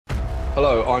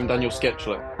Hello, I'm Daniel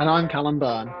Sketchley. And I'm Callum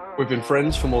Byrne. We've been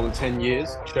friends for more than 10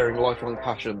 years, sharing lifelong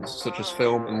passions such as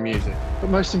film and music, But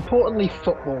most importantly,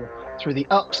 football, through the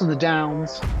ups and the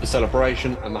downs. the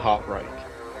celebration and the heartbreak.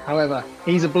 However,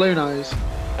 he's a blue nose.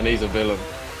 And he's a villain.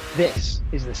 This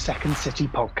is the Second City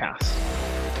podcast.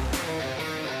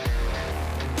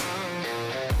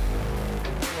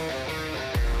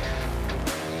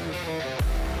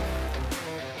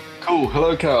 Cool.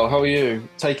 Hello, Cal. How are you?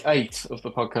 Take 8 of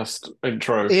the podcast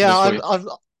intro Yeah, this I've week. I've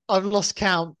I've lost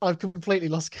count. I've completely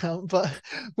lost count, but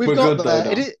we've We're got good though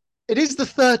there. It now. is it is the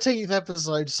 13th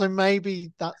episode, so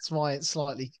maybe that's why it's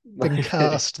slightly been Maybe,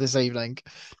 cursed this evening.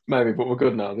 maybe, but we're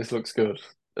good now. This looks good.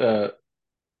 Uh,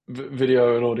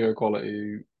 Video and audio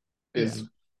quality Yeah. is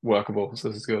workable, so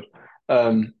this is good.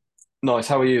 Um, nice.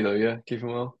 How are you though? Yeah, keeping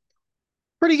well.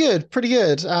 Pretty good, pretty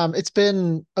good. It's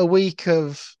been a week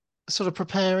of sort of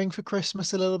preparing for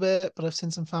Christmas a little bit, but I've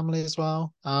seen some family as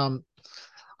well.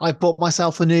 I bought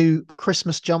myself a new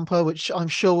Christmas jumper, which I'm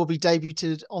sure will be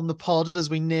debuted on the pod as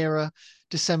we nearer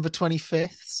December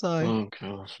 25th. So Oh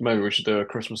gosh, maybe we should do a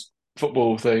Christmas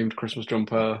football themed Christmas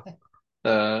jumper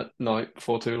night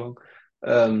before too long.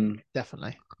 Um,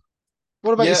 definitely.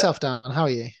 What about yeah, yourself, Dan? How are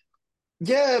you?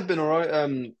 yeah, been all right.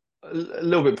 A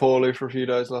little bit poorly for a few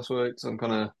days last week, so I'm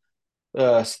kind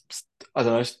of I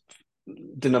don't know,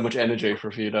 didn't have much energy for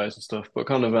a few days and stuff, but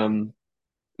kind of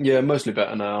yeah, mostly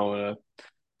better now.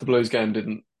 The Blues game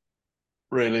didn't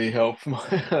really help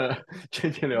my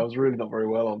genuinely, I was really not very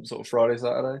well on sort of Friday,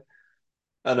 Saturday,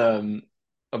 and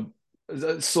I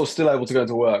was sort of still able to go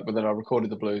to work, but then I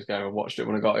recorded the Blues game and watched it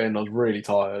when I got in. I was really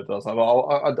tired. I was like,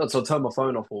 well, so I turned my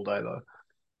phone off all day though.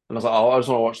 And I was like, oh, I just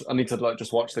want to watch. I need to like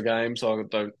just watch the game, so I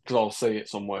don't because I'll see it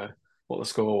somewhere what the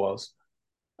score was.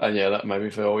 And yeah, that made me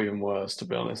feel even worse. To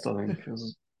be honest, I think it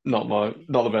was not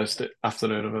the best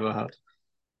afternoon I've ever had.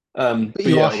 But But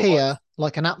you yeah, are otherwise, here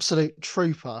like an absolute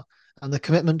trooper, and the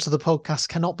commitment to the podcast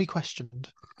cannot be questioned.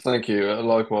 thank you.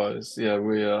 Likewise, yeah,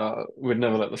 we'd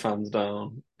never let the fans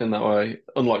down in that way,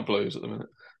 unlike Blues at the minute.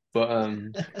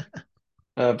 But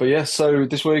but yeah, so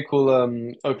this week we'll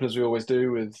open as we always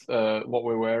do with what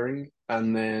we're wearing,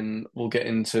 and then we'll get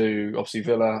into obviously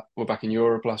Villa. We're back in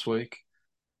Europe last week.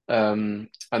 And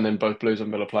then both Blues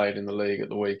and Villa played in the league at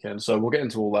the weekend. So we'll get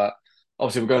into all that.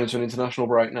 Obviously, we're going into an international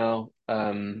break now.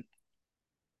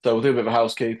 So we'll do a bit of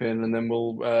housekeeping and then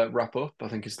we'll wrap up. I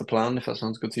think it's the plan, if that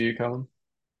sounds good to you, Callum.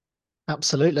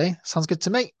 Absolutely. Sounds good to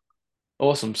me.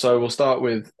 Awesome. So we'll start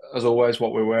with, as always,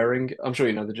 what we're wearing. I'm sure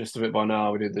you know the gist of it by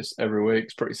now. We do this every week.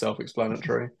 It's pretty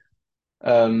self-explanatory.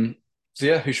 So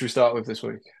yeah, who should we start with this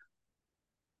week?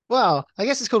 Well, I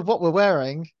guess it's called What We're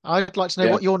Wearing. I'd like to know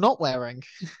Yeah. what you're not wearing.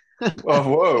 Oh,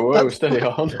 whoa, whoa, That's, steady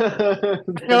on. yeah,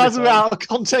 Steady that's a bit on. out of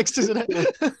context, isn't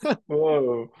it?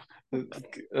 Whoa.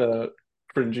 Uh,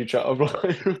 Cringy chat of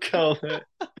line, Cal.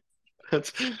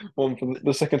 That's one from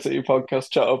the Second City podcast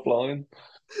chat up line.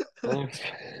 Nice.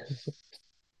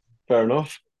 Fair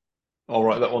enough. I'll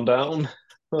write that one down.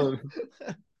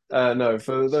 No,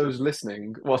 for those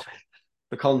listening, what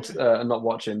the and not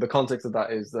watching, the context of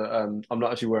that is that I'm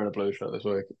not actually wearing a blue shirt this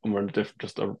week. I'm wearing a different,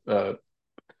 just a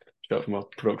shirt from a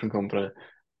production company.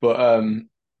 But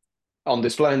on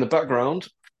display in the background,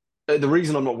 the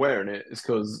reason I'm not wearing it is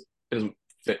because it doesn't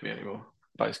fit me anymore.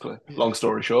 Basically, long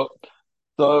story short.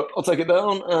 So I'll take it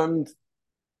down, and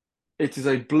it is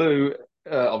a blue,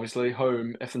 obviously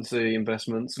home F&C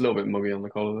investments. A little bit muggy on the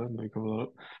collar there. Let me cover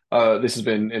that up. This has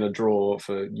been in a drawer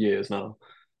for years now.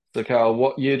 So, Cal,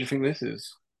 what year do you think this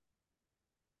is?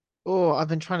 Oh, I've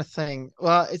been trying to think.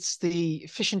 Well, it's the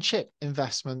fish and chip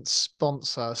investment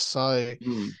sponsor, so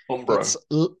Umbro. it's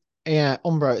yeah,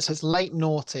 Umbro. So it's late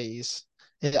noughties.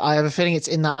 I have a feeling it's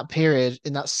in that period,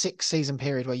 in that 6 season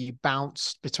period where you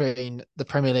bounced between the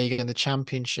Premier League and the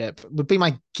Championship, would be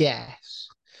my guess.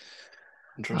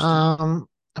 Interesting. I'm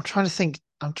trying to think.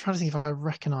 I'm trying to think if I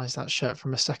recognize that shirt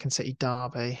from a Second City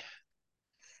derby.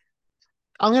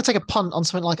 I'm going to take a punt on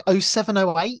something like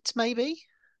 0708, maybe.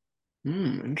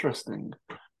 Interesting.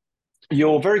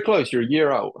 You're very close. You're a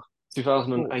year out. Oh,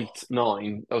 2008,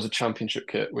 9. That was a championship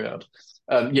kit we had.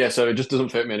 Yeah, so it just doesn't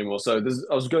fit me anymore. So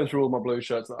I was going through all my blue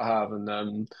shirts that I have,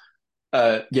 and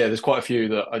yeah, there's quite a few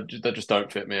that just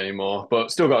don't fit me anymore. But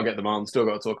still got to get them on. Still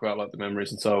got to talk about like the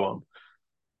memories and so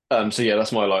on. So yeah,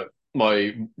 that's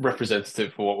my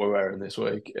representative for what we're wearing this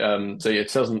week. So yeah,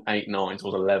 2008, 9, so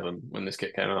I was 11 when this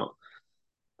kit came out.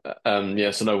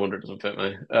 Yeah, so no wonder it doesn't fit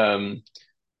me.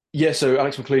 Yeah, so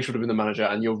Alex McLeish would have been the manager,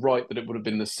 and you're right that it would have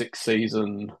been the sixth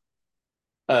season.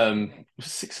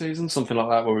 Sixth season, something like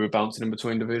that, where we were bouncing in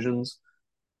between divisions.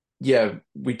 Yeah,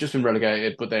 we'd just been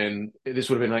relegated, but then this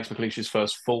would have been Alex McLeish's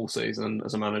first full season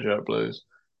as a manager at Blues.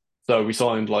 So we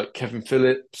signed like Kevin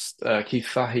Phillips, Keith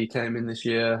Fahey came in this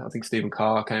year. I think Stephen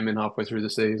Carr came in halfway through the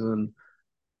season.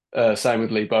 Same with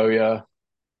Lee Bowyer.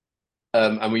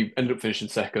 And we ended up finishing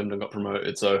second and got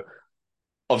promoted. So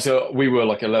obviously we were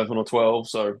like 11 or 12.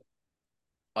 So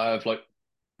I have like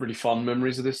really fond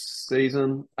memories of this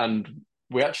season. And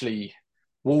we actually,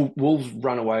 Wolves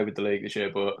ran away with the league this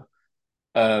year, but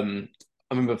I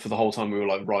remember for the whole time we were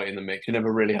like right in the mix. We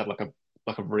never really had like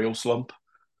a real slump.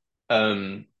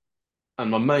 Um, and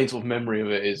my main sort of memory of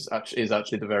it is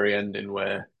actually the very ending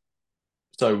where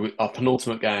our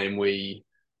penultimate game we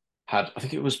had I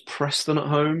think it was Preston at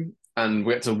home and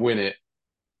we had to win it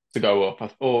to go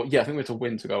up. Or yeah, I think we had to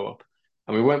win to go up.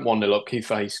 And we went 1-0 up, Keith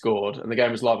Fahey scored, and the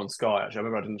game was live on Sky actually. I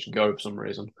remember I didn't actually go for some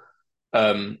reason.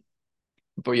 Um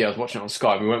but yeah, I was watching it on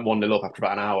Sky. We went 1-0 up after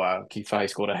about an hour. Keith Fahey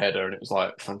scored a header and it was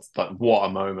like what a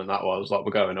moment that was. Like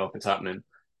we're going up, it's happening.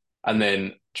 And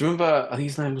then do you remember I think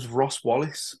his name was Ross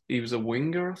Wallace? He was a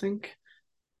winger, I think.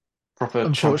 Proper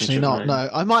Unfortunately championship not. name. No,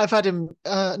 I might have had him.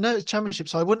 No, it's championship,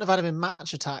 so I wouldn't have had him in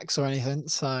match attacks or anything.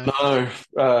 So No,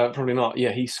 probably not.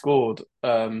 Yeah, he scored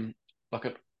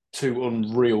like two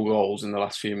unreal goals in the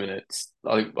last few minutes.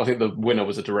 I think the winner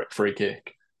was a direct free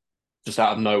kick just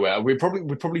out of nowhere. We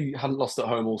probably hadn't lost at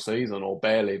home all season or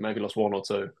barely, maybe lost one or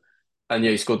two. And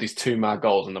yeah, he scored these two mad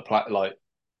goals in the like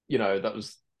that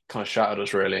was kind of shattered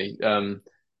us really.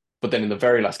 But then in the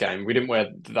very last game, we didn't wear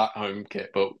that home kit,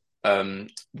 but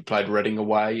we played Reading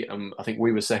away, and I think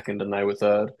we were second and they were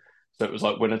third. So it was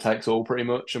like winner takes all pretty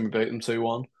much, and we beat them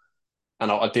 2-1.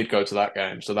 And I did go to that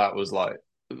game, so that was like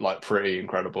pretty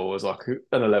incredible. As like an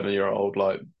 11-year-old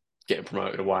like getting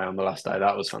promoted away on the last day.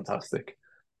 That was fantastic.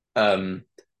 Um,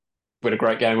 we had a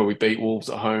great game where we beat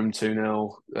Wolves at home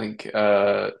 2-0. I think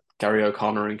Gary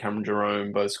O'Connor and Cameron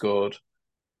Jerome both scored.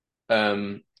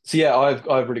 So yeah, I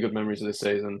have really good memories of this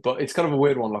season, but it's kind of a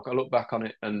weird one. Like I look back on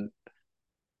it and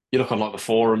you look on like the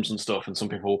forums and stuff, and some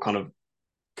people kind of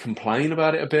complain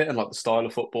about it a bit and like the style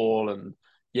of football. And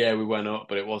yeah, we went up,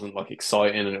 but it wasn't like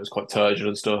exciting and it was quite turgid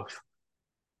and stuff.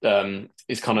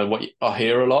 Is kind of what I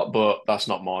hear a lot, but that's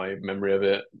not my memory of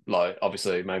it. Like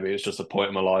obviously, maybe it's just a point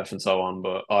in my life and so on,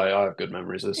 but I have good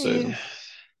memories this yeah, season.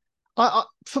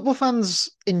 football fans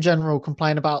in general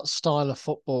complain about style of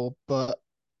football, but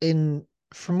in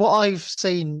from what I've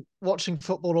seen watching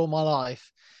football all my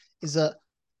life, is that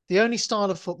the only style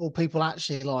of football people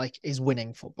actually like is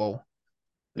winning football.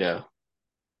 Yeah,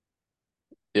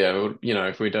 yeah.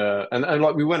 If we'd and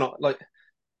like we went up, like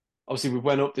obviously we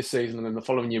went up this season, and then the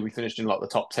following year we finished in like the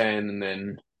top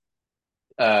 10,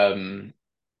 um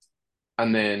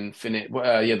and then finish.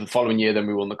 Yeah, the following year then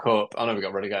we won the cup. I know we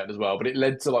got relegated as well, but it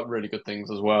led to like really good things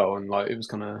as well, and like it was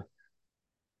kind of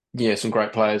yeah, some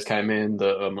great players came in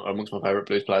that are amongst my favourite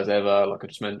Blues players ever, like I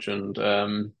just mentioned.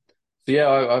 So yeah,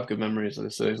 I have good memories of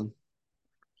this season.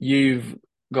 You've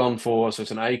gone for so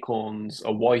it's an Acorns,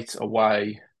 a white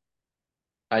away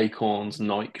Acorns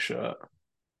Nike shirt.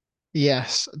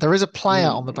 Yes, there is a player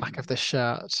on the back Hmm. of this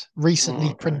shirt, Oh, recently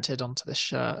okay. printed onto this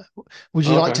shirt. Would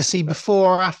you like Okay. to see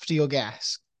before or after your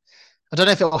guess? I don't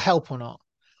know if it will help or not.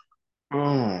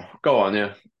 Oh, go on,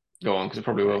 yeah. Go on, because it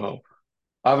probably will help.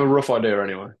 I have a rough idea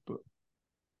anyway, but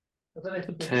I don't know if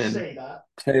you can 10. see that.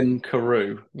 10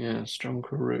 Carew. Yeah, strong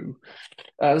Carew.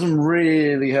 That doesn't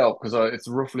really help because it's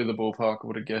roughly the ballpark I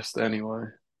would have guessed anyway.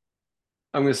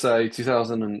 I'm going to say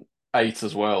 2008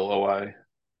 as well away.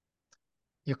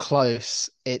 You're close.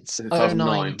 It's Is it oh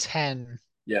nine 2009? ten.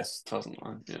 Yes,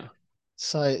 2009. Yeah.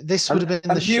 So this would And have been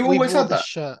the and you we always wore had this that?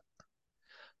 shirt.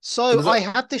 So So does I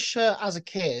that? had this shirt as a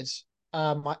kid,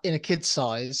 in a kid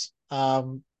size.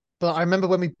 But I remember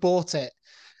when we bought it,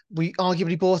 we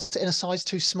arguably bought it in a size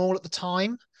too small at the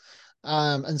time.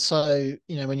 And so,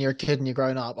 when you're a kid and you're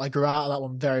growing up, I grew out of that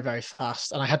one very, very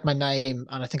fast. And I had my name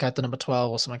and I think I had the number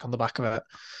 12 or something on the back of it.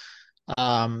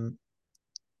 Um,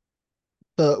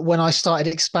 but when I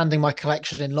started expanding my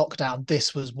collection in lockdown,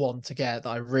 this was one to get that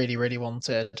I really, really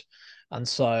wanted. And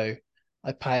so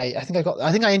I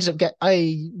think I ended up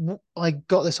I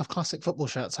got this off Classic Football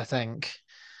Shirts, I think.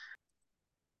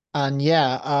 And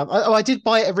yeah, I did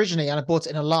buy it originally and I bought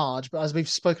it in a large, but as we've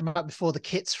spoken about before, the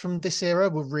kits from this era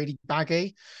were really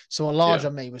baggy. So a large Yeah.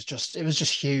 on me it was just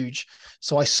huge.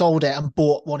 So I sold it and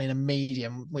bought one in a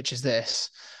medium, which is this.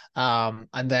 And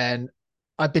then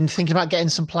I've been thinking about getting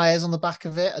some players on the back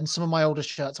of it, and some of my older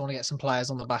shirts I want to get some players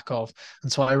on the back of.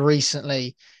 And so I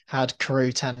recently had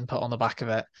Carew 10 put on the back of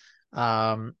it.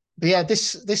 But yeah,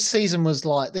 this season was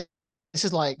like this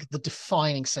is like the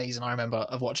defining season I remember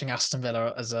of watching Aston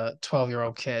Villa as a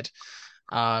 12-year-old kid.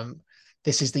 Um,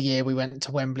 This is the year we went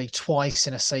to Wembley twice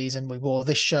in a season. We wore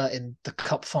this shirt in the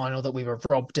cup final that we were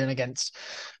robbed in against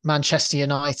Manchester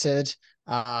United.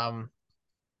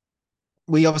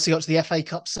 We obviously got to the FA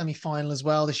Cup semi-final as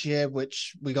well this year,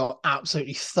 which we got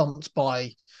absolutely thumped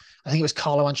by, I think it was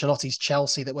Carlo Ancelotti's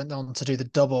Chelsea that went on to do the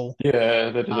double.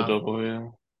 Yeah, they did a Um, double. Yeah,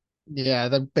 yeah,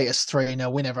 they beat us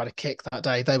 3-0. We never had a kick that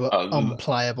day. They were uh,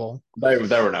 unplayable. they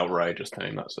were an outrageous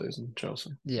team that season,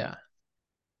 Chelsea. Yeah,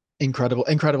 incredible,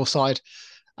 incredible side.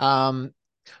 Um,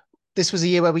 this was a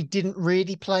year where we didn't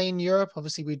really play in Europe.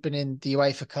 Obviously, we'd been in the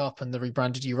UEFA Cup and the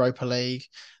rebranded Europa League.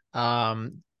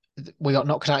 Um, we got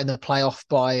knocked out in the playoff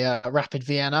by Rapid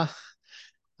Vienna.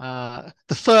 The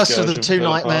first of the Scourge of two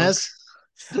Villa Park. nightmares.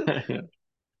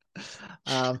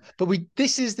 Yeah. But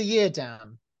this is the year,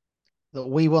 Dan, that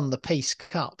we won the Peace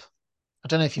Cup. I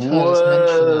don't know if you've heard us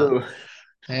mention that. Whoa.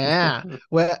 Yeah,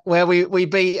 where we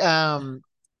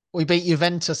beat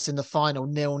Juventus in the final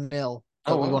 0-0, Oh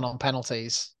but we won wow. on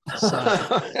penalties.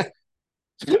 So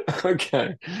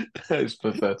Okay, it's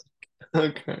pathetic.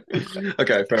 Okay,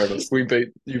 okay, fair enough. We beat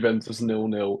Juventus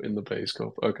 0-0 in the Peace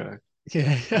Cup. Okay,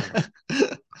 yeah. fair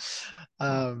enough.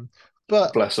 um,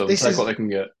 but Bless them. this Take what is they can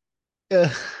get. uh,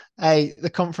 the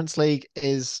Conference League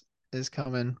is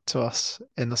coming to us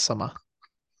in the summer.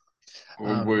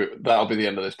 That'll be the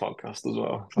end of this podcast as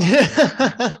well.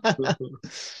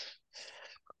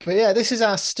 But yeah, this is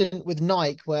our stint with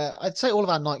Nike, where I'd say all of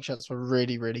our Nike shirts were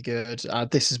really, really good.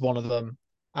 This is one of them.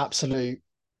 Absolute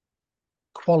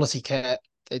quality kit.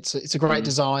 It's a great Mm.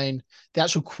 design. The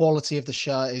actual quality of the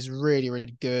shirt is really,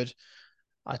 really good.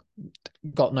 I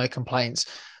got no complaints.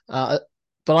 Uh,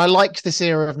 but I liked this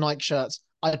era of Nike shirts.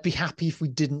 I'd be happy if we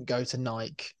didn't go to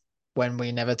Nike when we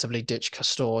inevitably ditch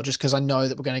Castore, just because I know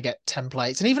that we're going to get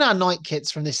templates. And even our Nike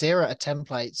kits from this era are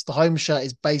templates. The home shirt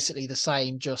is basically the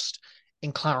same, just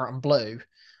in claret and blue.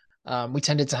 We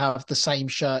tended to have the same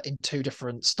shirt in two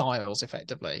different styles,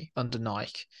 effectively, under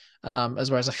Nike. As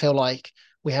whereas I feel like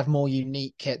we have more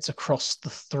unique kits across the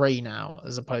three now,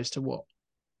 as opposed to what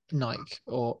Nike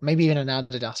or maybe even an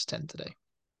Adidas tend to do.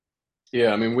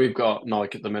 Yeah, I mean we've got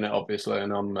Nike at the minute, obviously,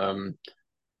 and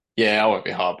yeah, I won't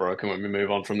be heartbroken when we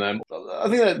move on from them. I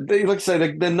think that like I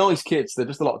say, they're nice kits. They're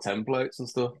just a lot of templates and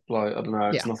stuff. Like I don't know,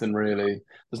 it's Yeah, nothing really.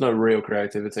 There's no real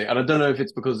creativity, and I don't know if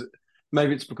it's because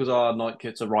maybe it's because our Nike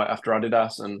kits are right after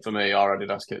Adidas, and for me, our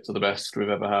Adidas kits are the best we've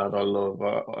ever had. I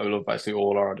love basically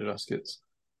all our Adidas kits.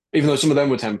 Even though some of them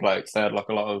were templates, they had like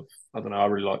a lot of I don't know. I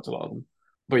really liked a lot of them.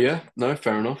 But yeah, no,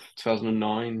 fair enough.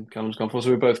 2009, Callum's gone for. So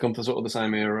we both come for sort of the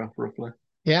same era, roughly.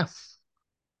 yeah,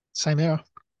 same era.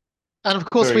 And of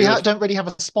course, Very we good. don't really have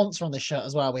a sponsor on this shirt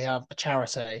as well. We have a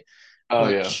charity, Oh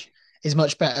yeah. which is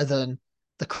much better than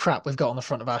the crap we've got on the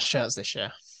front of our shirts this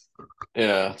year.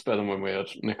 Yeah, it's better than when we had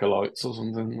Nicolites or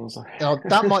something. I was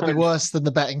That might be like, worse than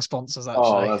the betting sponsors, oh,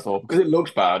 actually. that's awful because it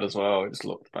looks bad as well. It just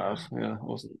looked bad. Yeah, I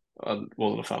wasn't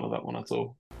a fan of that one at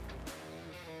all.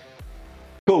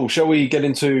 Cool. Shall we get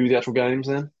into the actual games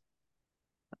then?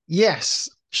 Yes.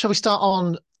 Shall we start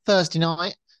on Thursday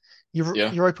night?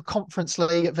 Yeah. Europa Conference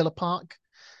League at Villa Park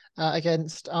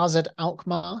against AZ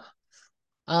Alkmaar,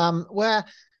 where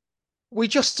we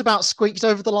just about squeaked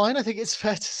over the line. I think it's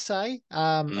fair to say.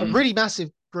 A Mm. really massive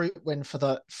group win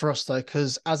for us though,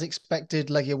 because as expected,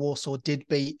 Legia Warsaw did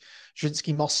beat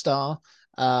Zrinjski Mostar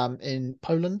in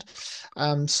Poland.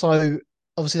 So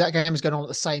obviously that game is going on at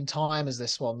the same time as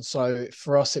this one. So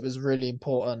for us, it was really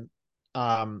important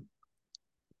um,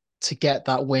 to get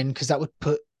that win because that would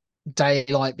put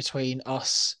daylight between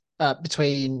us,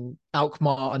 between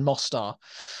Alkmaar and Mostar,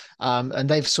 and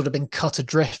they've sort of been cut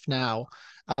adrift now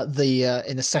at the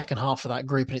in the second half of that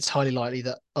group, and it's highly likely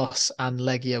that us and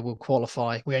Legia will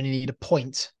qualify. We only need a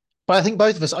point, but I think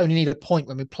both of us only need a point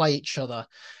when we play each other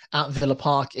at Villa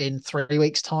Park in 3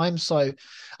 weeks' time. So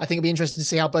I think it'll be interesting to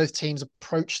see how both teams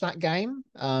approach that game.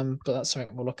 But that's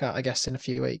something we'll look at, I guess, in a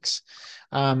few weeks.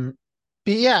 But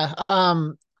yeah,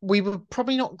 we were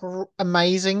probably not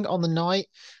amazing on the night.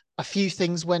 A few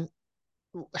things went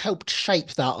helped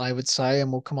shape that, I would say,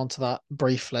 and we'll come on to that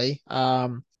briefly.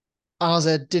 AZ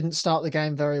didn't start the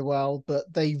game very well,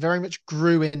 but they very much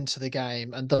grew into the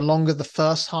game. And the longer the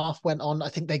first half went on, I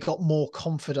think they got more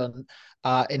confident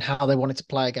in how they wanted to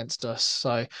play against us.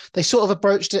 So they sort of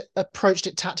approached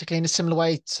it tactically in a similar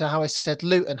way to how I said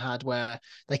Luton had, where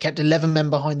they kept 11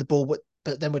 men behind the ball,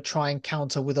 but then would try and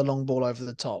counter with a long ball over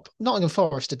the top. Nottingham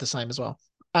Forest did the same as well.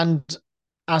 And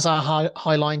as our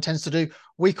high line tends to do,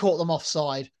 we caught them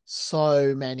offside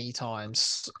so many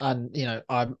times. And,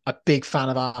 I'm a big fan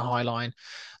of our high line.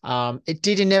 It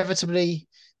did inevitably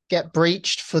get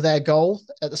breached for their goal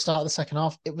at the start of the second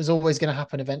half. It was always going to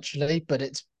happen eventually, but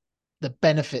it's the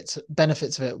benefits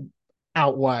of it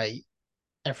outweigh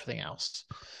everything else.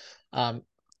 Um,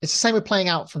 it's the same with playing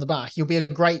out from the back. You'll be a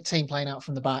great team playing out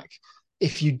from the back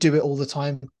if you do it all the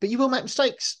time, but you will make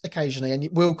mistakes occasionally and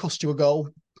it will cost you a goal.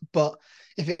 But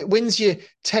if it wins you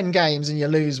 10 games and you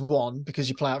lose one because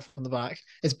you play out from the back,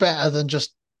 it's better than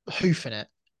just hoofing it.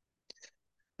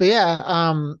 But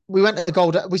yeah, we went to the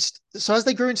goal. So as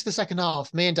they grew into the second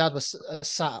half, me and Dad was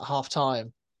sat at half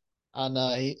time, and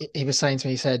he was saying to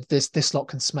me, he said, "This lot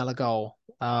can smell a goal.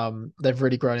 They've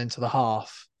really grown into the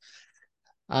half."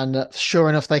 And sure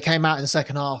enough, they came out in the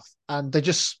second half and they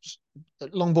just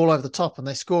long ball over the top and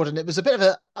they scored. And it was a bit of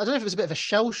a, I don't know if it was a bit of a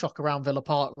shell shock around Villa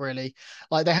Park, really.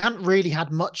 Like they hadn't really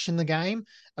had much in the game.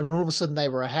 And all of a sudden they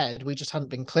were ahead. We just hadn't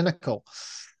been clinical.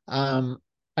 Um,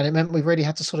 and it meant we really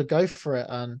had to sort of go for it.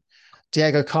 And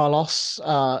Diego Carlos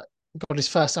got his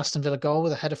first Aston Villa goal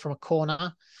with a header from a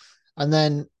corner. And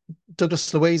then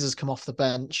Douglas Luiz has come off the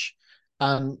bench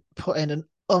and put in an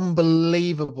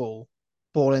unbelievable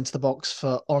ball into the box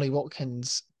for Ollie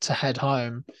Watkins to head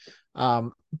home.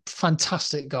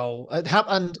 Fantastic goal.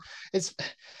 And it's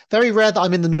very rare that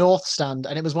I'm in the North stand.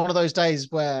 And it was one of those days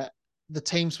where the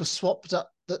teams were swapped at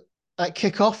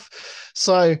kickoff.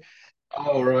 So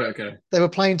Oh, right, okay. they were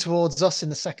playing towards us in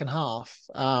the second half,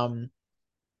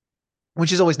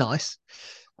 which is always nice.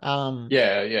 Um,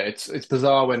 Yeah, yeah. It's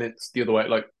bizarre when it's the other way.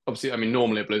 Like obviously, I mean,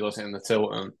 normally Blues are sitting in the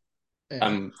tilt,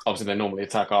 yeah, obviously they normally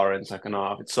attack our end second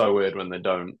half. It's so weird when they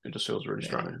don't. It just feels really yeah.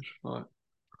 strange. Like,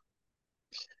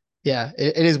 Yeah,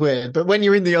 it is weird. But when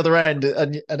you're in the other end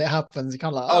and it happens, you're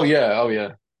kind of like, oh oh, yeah, oh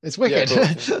yeah, it's yeah. Of wicked.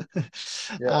 course,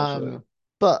 yeah, yeah, um, absolutely.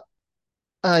 but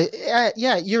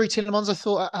yeah, Yuri Tillemans, I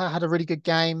thought had a really good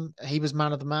game. He was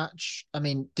man of the match. I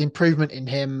mean, the improvement in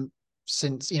him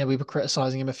since we were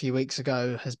criticizing him a few weeks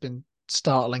ago has been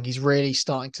startling. He's really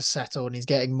starting to settle and he's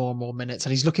getting more and more minutes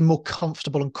and he's looking more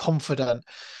comfortable and confident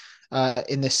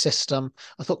in this system.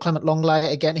 I thought Clement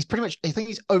Longley again. He's pretty much. I think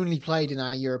he's only played in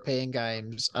our European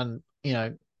games, and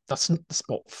that's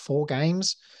what 4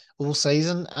 games all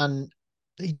season, and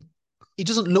he he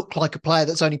doesn't look like a player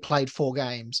that's only played 4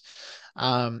 games.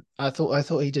 I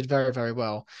thought he did very very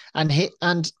well,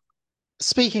 and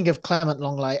speaking of Clement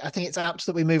Longley, I think it's apt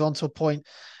that we move on to a point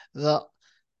that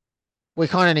we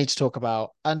kind of need to talk about.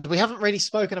 And we haven't really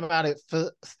spoken about it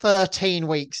for 13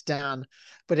 weeks, Dan,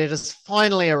 but it has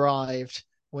finally arrived.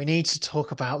 We need to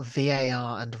talk about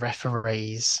VAR and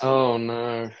referees Oh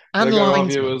no, and there go our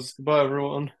linesmen. viewers. Goodbye,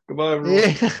 everyone. Goodbye, everyone.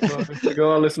 Yeah. Goodbye. There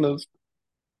go our listeners.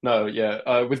 No,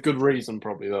 yeah, with good reason,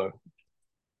 probably though.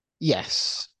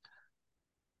 Yes.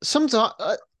 Sometimes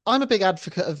I'm a big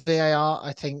advocate of VAR.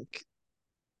 I think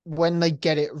when they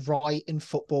get it right in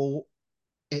football,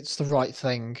 it's the right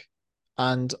thing.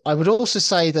 And I would also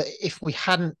say that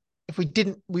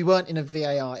we weren't in a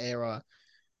VAR era,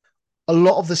 a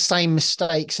lot of the same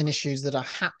mistakes and issues that are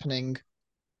happening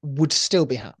would still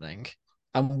be happening.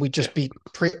 And we'd Yeah, just be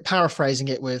paraphrasing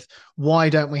it with, why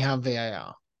don't we have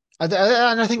VAR? And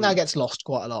I think that mm. gets lost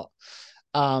quite a lot.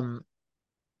 Um,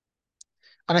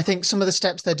 and I think some of the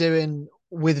steps they're doing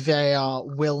with VAR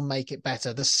will make it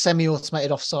better. The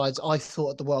semi-automated offsides, I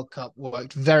thought at the World Cup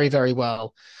worked very, very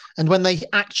well. And when they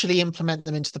actually implement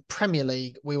them into the Premier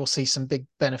League, we will see some big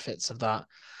benefits of that.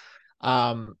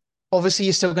 Um, Obviously,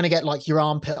 you're still going to get like your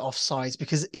armpit offsides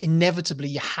because inevitably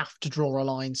you have to draw a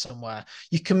line somewhere.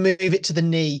 You can move it to the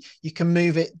knee, you can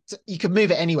move it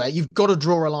anywhere. You've got to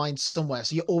draw a line somewhere.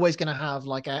 So you're always going to have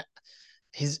like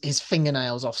his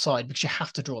fingernails offside because you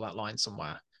have to draw that line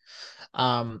somewhere.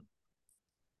 Um,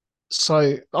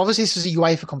 so obviously this is a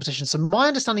UEFA competition. So my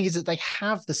understanding is that they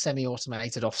have the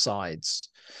semi-automated offsides,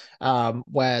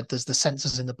 where there's the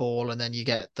sensors in the ball, and then you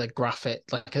get the graphic,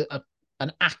 like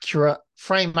an accurate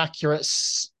frame, accurate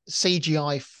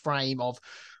CGI frame of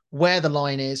where the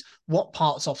line is, what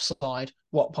part's offside,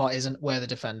 what part isn't, where the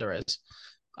defender is.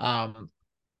 Um,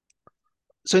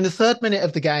 so in the third minute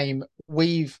of the game,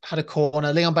 we've had a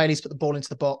corner. Leon Bailey's put the ball into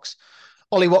the box.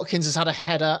 Ollie Watkins has had a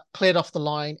header cleared off the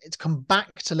line. It's come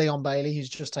back to Leon Bailey, who's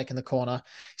just taken the corner.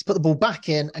 He's put the ball back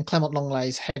in, and Clement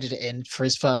Longley's headed it in for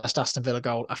his first Aston Villa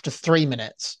goal after 3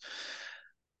 minutes.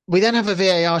 We then have a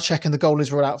VAR check, and the goal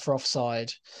is ruled out for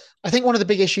offside. I think one of the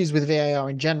big issues with VAR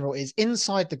in general is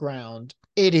inside the ground,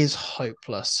 it is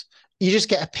hopeless. You just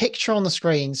get a picture on the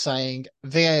screen saying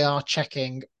VAR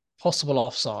checking possible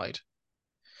offside.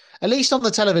 At least on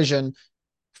the television,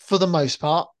 for the most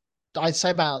part, I'd say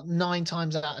about 9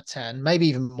 times out of 10, maybe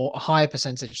even more, a higher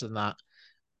percentage than that.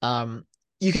 Um,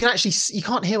 you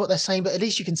can't hear what they're saying, but at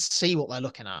least you can see what they're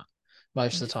looking at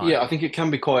most of the Yeah. time. I think it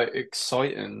can be quite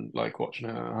exciting, like watching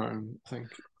it at home. I think.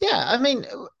 Yeah, I mean,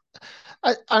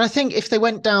 and I think if they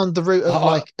went down the route I, of I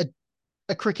like a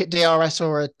a cricket DRS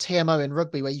or a TMO in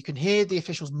rugby where you can hear the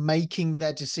officials making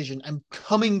their decision and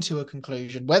coming to a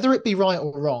conclusion, whether it be right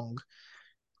or wrong,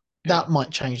 Yeah. that might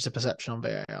change the perception on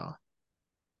VAR.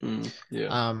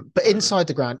 Yeah. But I agree. inside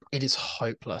the ground, it is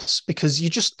hopeless because you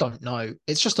just don't know.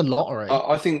 It's just a lottery.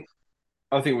 I think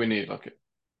we need like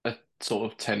a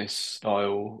sort of tennis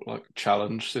style like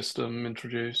challenge system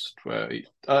introduced where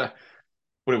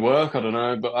would it work? I don't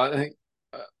know, but I think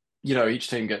each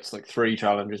team gets like three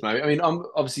challenges maybe. I mean,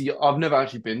 I've never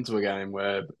actually been to a game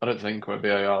where I don't think where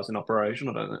VAR is in operation.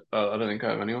 I don't think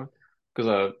I have anyway because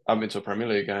I haven't been to a Premier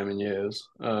League game in years.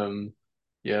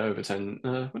 Yeah, over 10.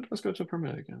 When did I go to a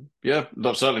Premier League game? Yeah,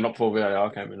 certainly not before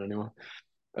VAR came in anyway.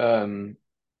 Um,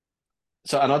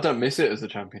 so and I don't miss it as a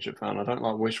Championship fan. I don't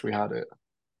like wish we had it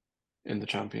in the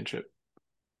Championship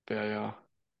VAR.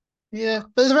 Yeah,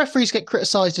 but the referees get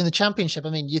criticised in the championship. I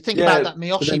mean, you think about Yeah, that but then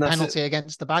Miyoshi that's it. penalty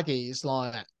against the Baggies,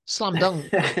 like slam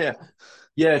dunk. Yeah,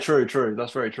 yeah, true, true.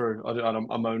 That's very true.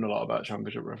 I moan a lot about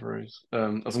championship referees,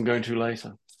 as I'm going to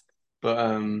later. But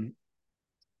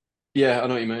yeah, I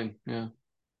know what you mean. Yeah,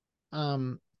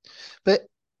 Um, but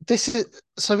this is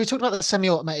so we talked about the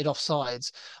semi-automated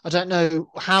offsides. I don't know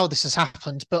how this has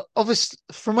happened, but obviously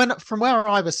from where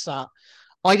I was sat,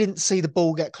 I didn't see the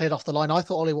ball get cleared off the line. I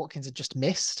thought Ollie Watkins had just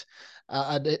missed,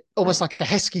 and almost right. like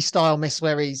a Heskey style miss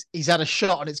where he's had a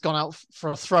shot and it's gone out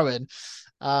for a throw in.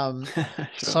 Um, Sure.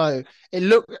 so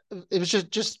it was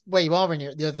just where you are when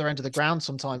you're at the other end of the ground.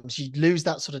 Sometimes you lose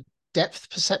that sort of depth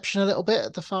perception a little bit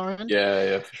at the far end. Yeah,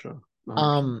 yeah, for sure. 100%.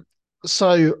 Um,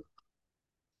 so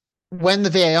when the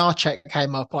VAR check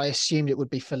came up, I assumed it would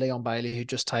be for Leon Bailey who'd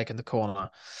just taken the corner.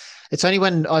 It's only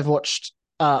when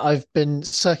I've been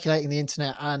circulating the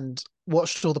internet and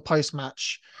watched all the post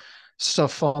match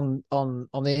stuff on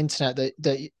the internet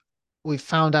that we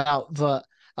found out that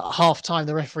at half time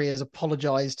the referee has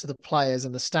apologized to the players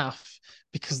and the staff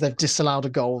because they've disallowed a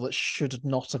goal that should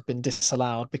not have been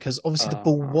disallowed because obviously the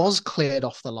ball Uh, was cleared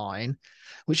off the line,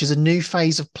 which is a new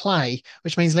phase of play,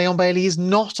 which means Leon Bailey is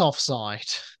not offside.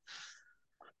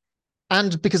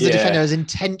 And because the defender yeah, has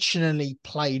intentionally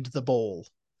played the ball.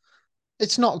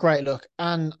 It's not a great look.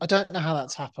 And I don't know how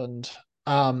that's happened.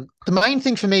 The main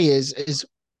thing for me is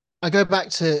I go back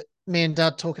to me and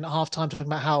Dad talking at halftime, talking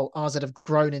about how RZ have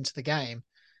grown into the game.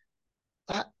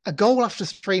 A goal after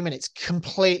 3 minutes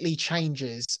completely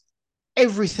changes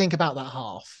everything about that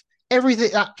half.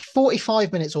 Everything that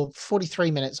 45 minutes or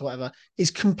 43 minutes or whatever is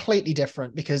completely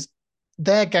different because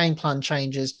their game plan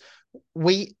changes.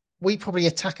 We probably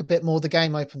attack a bit more. The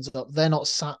game opens up. They're not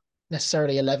sat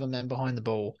necessarily 11 men behind the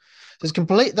ball. So it's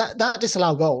complete that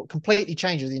disallowed goal completely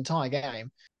changes the entire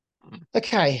game.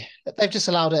 Okay, they've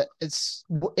disallowed it.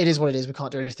 It is what it is. We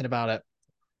can't do anything about it.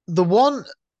 The one,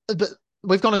 but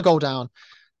we've gone a goal down.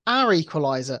 Our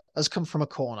equaliser has come from a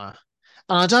corner,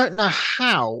 and I don't know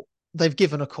how they've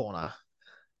given a corner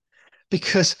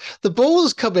because the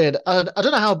ball's come in, and I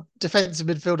don't know how defensive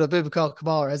midfielder Boubacar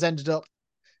Kamara has ended up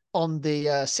on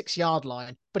the 6 yard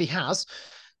line, but he has.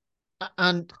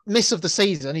 And miss of the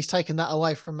season, he's taken that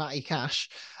away from Matty Cash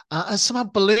and somehow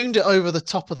ballooned it over the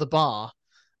top of the bar.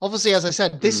 Obviously, as I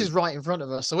said, this is mm, right in front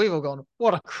of us, so we've all gone,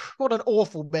 what an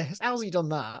awful miss! How's he done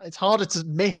that? It's harder to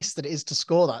miss than it is to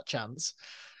score that chance.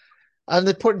 And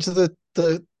they put into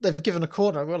they've given a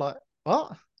corner. And we're like,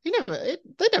 what? They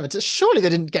never. Surely they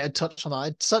didn't get a touch on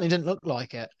that. It certainly didn't look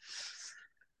like it.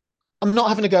 I'm not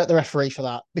having to go at the referee for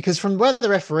that because from where the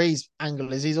referee's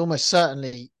angle is, he's almost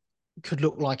certainly could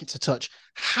look like it's a touch.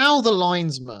 How the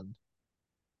linesman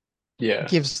yeah,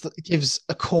 gives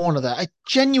a corner there, it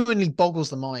genuinely boggles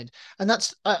the mind. And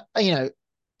that's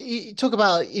you talk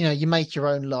about you make your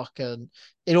own luck and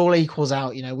it all equals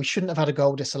out. We shouldn't have had a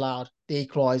goal disallowed. The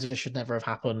equaliser should never have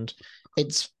happened.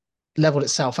 It's leveled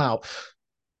itself out.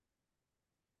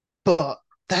 But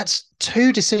that's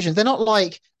two decisions. They're not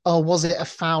like, oh, was it a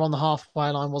foul on the halfway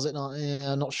line? Was it not?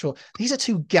 I'm not sure. These are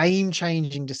two game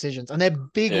changing decisions, and they're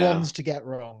big yeah. ones to get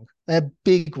wrong. They're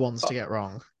big ones I, to get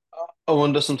wrong. I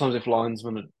wonder sometimes if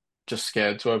linesmen are just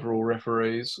scared to overrule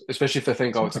referees, especially if they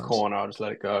think, oh, it's a Sometimes. corner, I'll just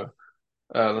let it go.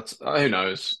 That's who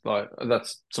knows. Like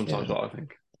that's sometimes Yeah. what I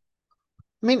think.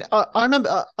 I mean, I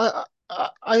remember.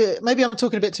 Maybe I'm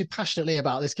talking a bit too passionately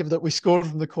about this, given that we scored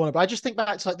from the corner. But I just think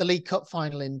back to like the League Cup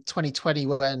final in 2020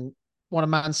 when one of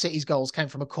Man City's goals came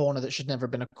from a corner that should never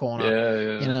have been a corner.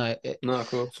 Yeah, You yeah. know, No, of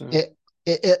course. Yeah.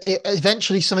 it,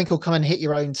 eventually something will come and hit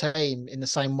your own team in the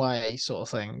same way, sort of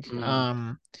thing.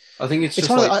 Mm. I think it's It's just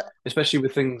one of like, the, especially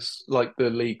with things like the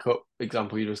League Cup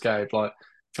example you just gave, like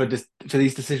for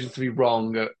these decisions to be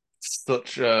wrong at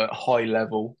such a high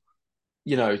level,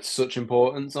 it's such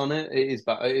importance on it. It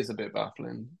is a bit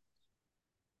baffling.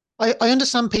 I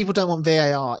understand people don't want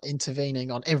VAR intervening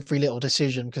on every little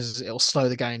decision because it'll slow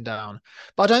the game down.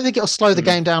 But I don't think it'll slow the Mm.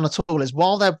 game down at all. Is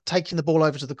while they're taking the ball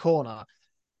over to the corner,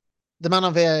 the man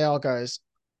on VAR goes,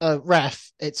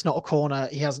 ref, it's not a corner.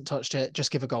 He hasn't touched it.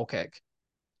 Just give a goal kick.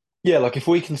 Yeah, like if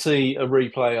we can see a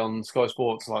replay on Sky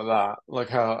Sports like that, like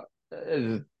how,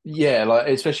 yeah, like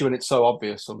especially when it's so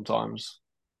obvious sometimes.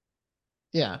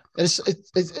 Yeah,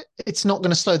 it's not going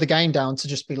to slow the game down to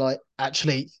just be like,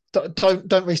 actually, don't take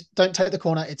the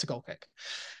corner. It's a goal kick.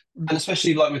 And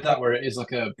especially like with that, where it is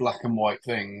like a black and white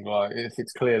thing, like if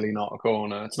it's clearly not a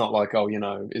corner, it's not like, oh,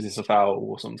 is this a foul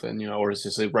or something, or is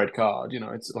this a red card?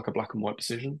 It's like a black and white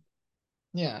decision.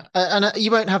 Yeah, and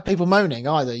you won't have people moaning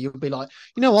either. You'll be like,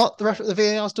 you know what, the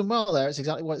VAR's done well there. It's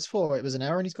exactly what it's for. It was an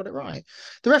error, and he's got it right.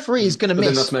 The referee is Mm. going to But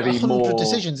then that's miss a maybe hundred more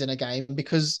decisions in a game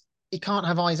because he can't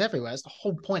have eyes everywhere. It's the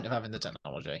whole point of having the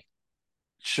technology.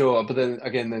 sure. But then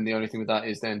again, then the only thing with that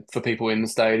is then for people in the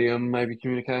stadium, maybe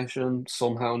communication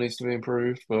somehow needs to be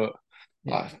improved. But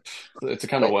Yeah, like, it's a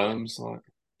can of but worms. Like,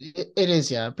 it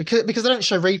is, yeah, because they don't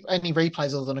show any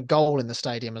replays other than a goal in the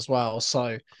stadium as well.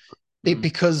 So mm.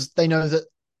 because they know that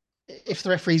if the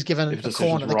referee's given If a a decision's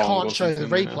corner, they wrong can't or show the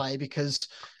something, yeah. replay because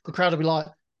the crowd will be like,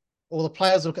 or the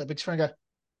players will look at the big screen and go,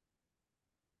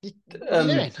 "What are you Um,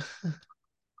 doing?"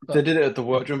 They But did it at the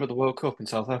World. Do you remember the World Cup in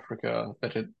South Africa?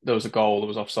 There was a goal that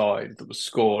was offside that was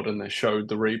scored, and they showed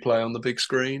the replay on the big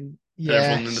screen, and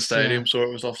everyone in the yes, yeah, stadium saw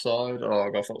it was offside. Oh,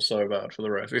 God, I felt so bad for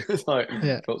the ref. It was like,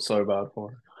 yeah, felt so bad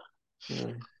for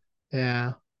him.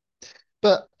 yeah.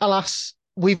 But alas,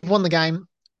 we've won the game.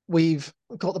 We've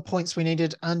got the points we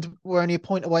needed, and we're only a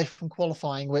point away from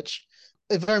qualifying, which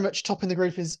very much topping the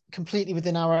group is completely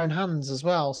within our own hands as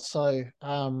well. So,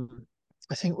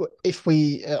 I think if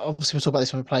we obviously we'll talk about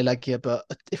this when we play Legia, but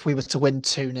if we were to win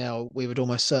 2-0, we would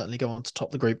almost certainly go on to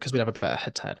top the group because we'd have a better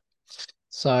head to head.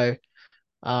 So,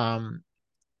 um,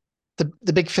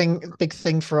 the big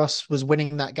thing for us was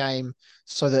winning that game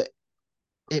so that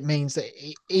it means that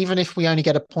even if we only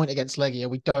get a point against Legia,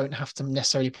 we don't have to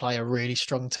necessarily play a really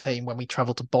strong team when we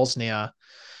travel to Bosnia,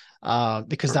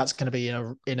 because that's going to be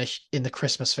in the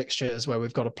Christmas fixtures where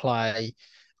we've got to play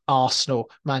Arsenal,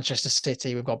 Manchester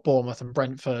City, we've got Bournemouth and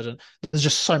Brentford, and there's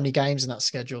just so many games in that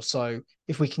schedule. So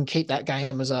if we can keep that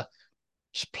game as a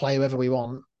just play whoever we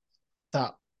want,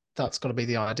 that that's got to be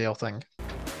the ideal thing.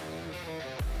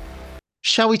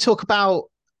 Shall we talk about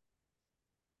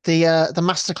the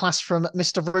masterclass from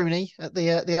Mr. Rooney at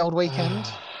the old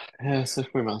weekend? Yeah, stick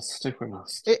we must.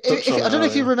 Touched If on it I don't know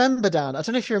if you earlier. remember, Dan, I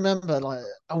don't know if you remember, like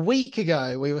a week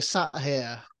ago, we were sat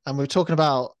here and we were talking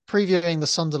about previewing the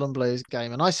Sunderland Blues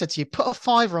game, and I said to you, put a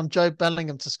fiver on Joe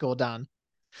Bellingham to score, Dan.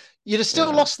 You'd have still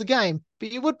Yeah. lost the game,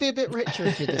 but you would be a bit richer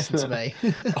if you'd listened to me.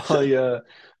 I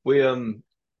we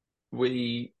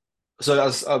we so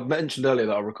as I mentioned earlier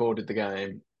that I recorded the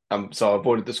game. So I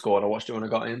avoided the score and I watched it when I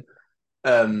got in.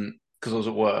 Because I was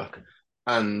at work,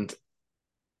 and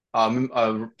and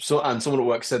someone at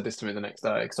work said this to me the next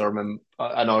day because I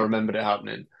remembered it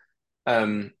happening.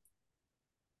 Um,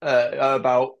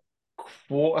 about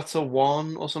quarter to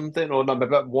one or something, or no,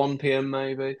 about 1 p.m.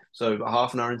 maybe. So about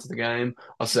half an hour into the game,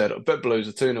 I said, I bet Blues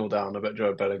are 2-0 down. I bet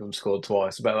Joe Bellingham scored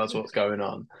twice. I bet that's what's going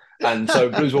on. And so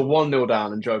Blues were 1-0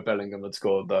 down and Joe Bellingham had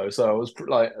scored though. So I was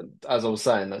like, as I was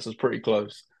saying, this was pretty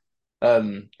close.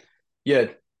 Um, yeah,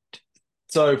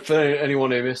 so for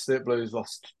anyone who missed it, Blues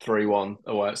lost 3-1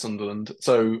 away at Sunderland.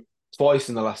 So twice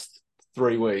in the last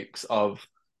 3 weeks, I've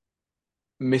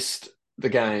missed the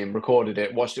game, recorded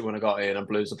it, watched it when I got in, and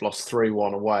Blues have lost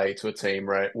 3-1 away to a team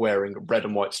wearing red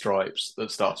and white stripes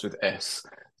that starts with S.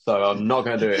 So I'm not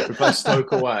going to do it. If we play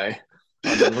Stoke away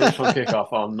on the lunchtime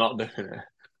kickoff, I'm not doing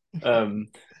it.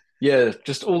 Yeah,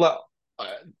 just all that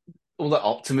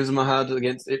optimism I had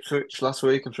against Ipswich last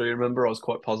week. I'm sure you remember. I was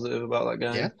quite positive about that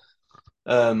Yeah,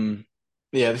 game.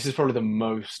 Yeah, this is probably the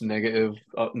most negative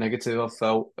I've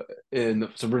felt in.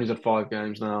 So Rooney's had 5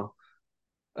 games now.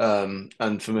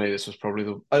 And for me, this was probably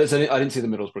I didn't see the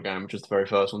Middlesbrough game, which was the very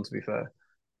first one, to be fair.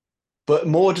 But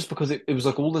more just because it was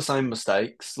like all the same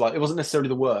mistakes. Like it wasn't necessarily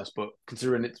the worst, but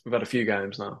considering we've had a few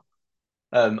games now,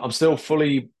 I'm still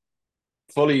fully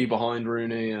behind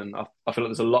Rooney, and I feel like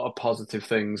there's a lot of positive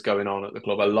things going on at the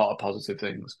club. A lot of positive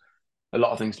things, a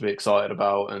lot of things to be excited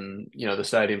about, and the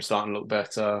stadium's starting to look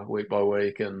better week by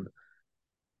week, and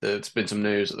there's been some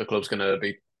news that the club's going to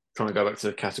be trying to go back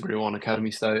to Category 1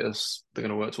 academy status. They're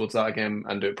going to work towards that again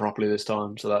and do it properly this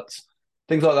time. So that's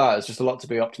things like that. It's just a lot to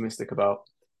be optimistic about.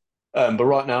 But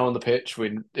right now on the pitch, we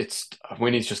need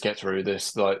to just get through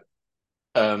this.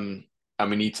 Um, and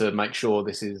we need to make sure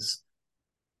this is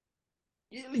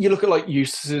you look at like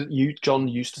John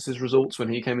Eustace's results when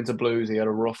he came into Blues. He had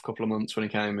a rough couple of months when he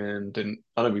came in. Didn't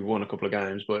I know we won a couple of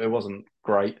games, but it wasn't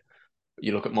great.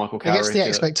 You look at Michael I guess the Carrick.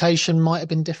 expectation might have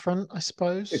been different, I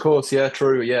Of suppose. course, yeah,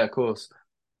 true, yeah, of course.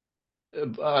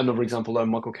 Another example though,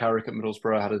 Michael Carrick at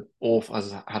Middlesbrough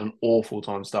has had an awful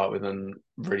time to start with and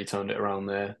really turned it around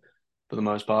there for the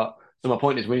most part. So my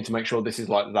point is, we need to make sure this is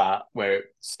like that, where it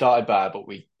started bad, but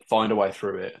we find a way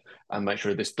through it and make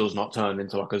sure this does not turn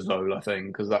into like a Zola thing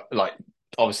because that like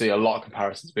obviously a lot of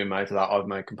comparisons have been made to that. I've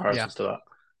made Yeah. comparisons to that.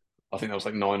 I think that was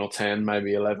like 9 or 10,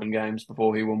 maybe 11 games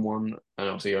before he won one, and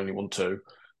obviously he only won two.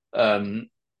 Um,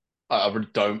 I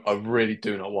really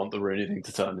do not want the Rooney thing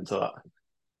to turn into that.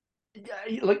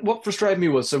 Yeah, like what frustrated me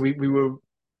was we were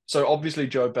so obviously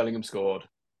Joe Bellingham scored.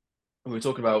 We were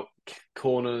talking about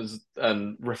corners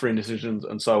and refereeing decisions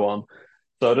and so on.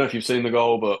 So I don't know if you've seen the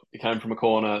goal, but it came from a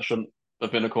corner. It shouldn't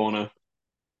have been a corner.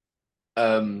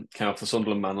 Came off the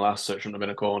Sunderland man last, so it shouldn't have been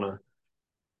a corner.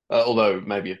 Although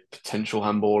maybe a potential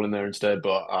handball in there instead,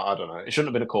 but I don't know. It shouldn't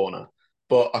have been a corner.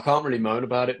 But I can't really moan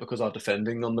about it because our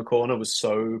defending on the corner was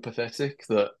so pathetic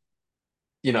that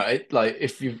like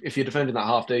if you're defending that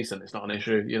half decent, it's not an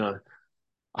issue.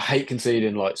 I hate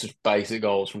conceding like such basic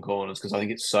goals from corners because I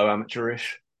think it's so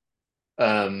amateurish.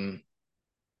 Um,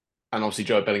 and obviously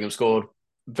Joe Bellingham scored.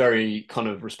 Very kind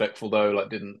of respectful though, like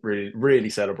didn't really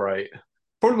celebrate.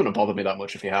 Probably wouldn't have bothered me that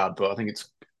much if he had, but I think it's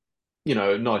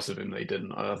nice of him that he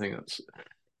didn't. I think that's.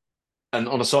 And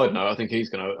on a side note, I think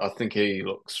he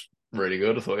looks really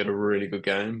good. I thought he had a really good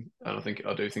game, and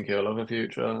I do think he'll have a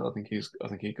future. I think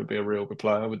he could be a real good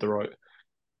player with the right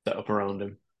setup around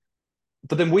him.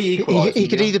 But then we He, equalised he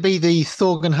and could we either be the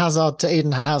Thorgan Hazard to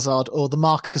Eden Hazard or the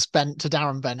Marcus Bent to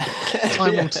Darren Bent.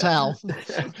 Time will yeah, tell.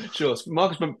 sure.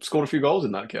 Marcus scored a few goals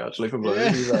in that kit actually for Blues. Yeah.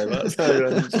 You say that,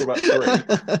 so scored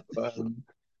about three.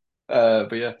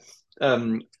 But yeah,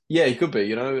 yeah, he could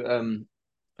be.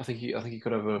 I think he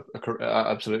could have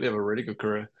absolutely have a really good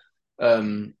career.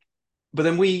 Um, but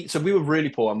then we were really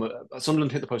poor.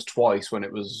 Sunderland hit the post twice when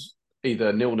it was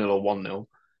either 0-0 or 1-0.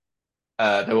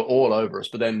 They were all over us.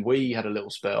 But then we had a little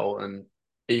spell and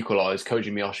equalised.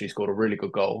 Koji Miyoshi scored a really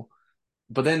good goal.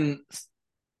 But then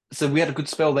so we had a good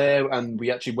spell there, and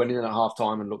we actually went in at half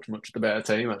time and looked much the better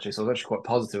team actually. So I was actually quite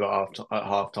positive at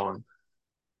half time.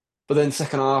 But then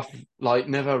second half, like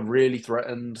never really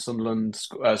threatened Sunderland.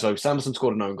 So Sanderson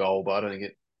scored an own goal, but I don't think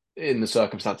it in the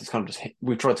circumstances kind of just hit.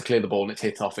 We tried to clear the ball and it's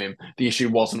hit off him. The issue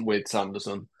wasn't with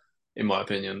Sanderson, in my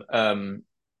opinion. And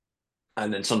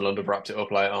then Sunderland have wrapped it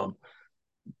up later on.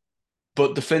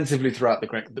 But defensively throughout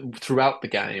the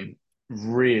game,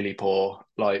 really poor,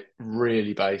 like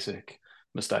really basic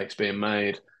mistakes being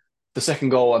made. The second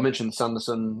goal, I mentioned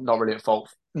Sanderson, not really at fault,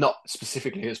 not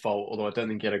specifically his fault, although I don't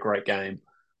think he had a great game.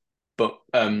 But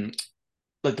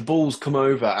like the balls come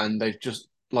over and they've just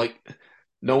like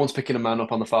no one's picking a man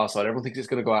up on the far side. Everyone thinks it's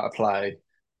going to go out of play,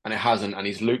 and it hasn't. And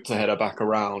he's looped the header back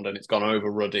around, and it's gone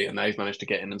over Ruddy, and they've managed to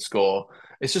get in and score.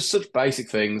 It's just such basic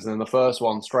things. And then the first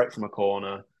one, straight from a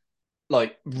corner,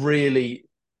 like really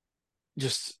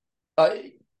just. Uh,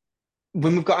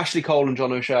 when we've got Ashley Cole and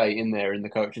John O'Shea in there in the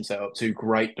coaching setup, two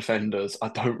great defenders, I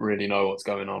don't really know what's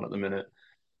going on at the minute.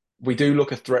 We do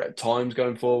look a threat at times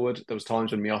going forward. There was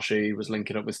times when Miyoshi was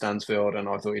linking up with Stansfield, and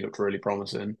I thought he looked really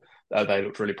promising. They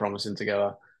looked really promising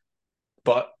together.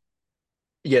 But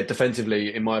yeah,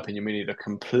 defensively, in my opinion, we need a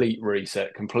complete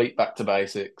reset, complete back to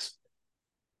basics.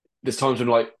 There's times when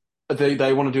like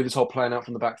they want to do this whole playing out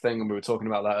from the back thing, and we were talking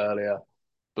about that earlier.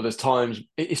 But there's times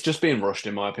it's just being rushed,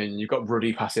 in my opinion. You've got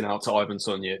Ruddy passing out to Ivan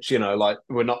Sunjic. Like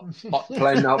we're not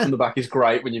playing out from the back is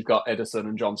great when you've got Edison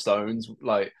and John Stones.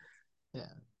 Yeah.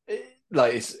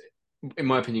 Like it's in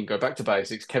my opinion, go back to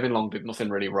basics. Kevin Long did nothing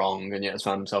really wrong, and yet has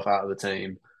found himself out of the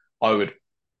team. I would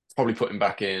probably put him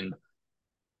back in.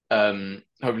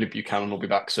 Hopefully Buchanan will be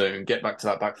back soon. Get back to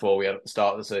that back four we had at the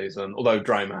start of the season. Although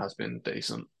Dramer has been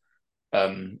decent.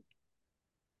 Um,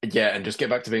 yeah, and just get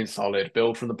back to being solid.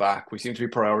 Build from the back. We seem to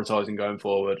be prioritizing going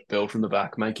forward. Build from the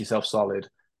back. Make yourself solid,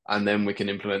 and then we can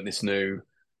implement this new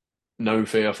no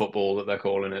fear football that they're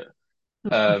calling it.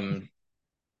 Um,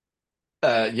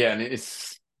 yeah, and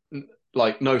it's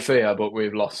like no fear, but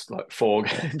we've lost like four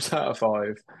games out of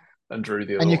five and drew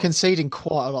the And other you're one. conceding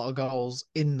quite a lot of goals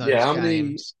in Yeah, those how many?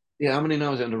 games. Yeah, how many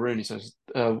now is it under Rooney? So It's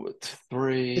been at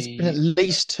three,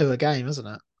 least two a game, isn't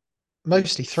it?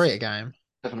 Mostly three a game.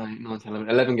 7, 8, 9, 10,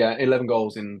 11, 11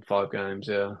 goals in 5 games.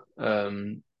 Yeah.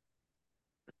 So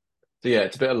yeah,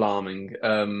 it's a bit alarming.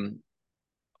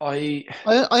 I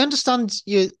I understand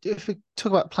you if we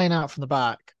talk about playing out from the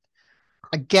back.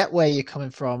 I get where you're coming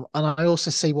from, and I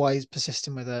also see why he's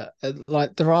persisting with it.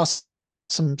 Like there are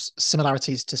some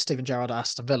similarities to Steven Gerrard at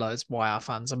Aston Villa, is why our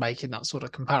fans are making that sort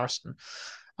of comparison.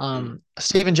 Mm,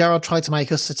 Steven Gerrard tried to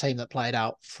make us a team that played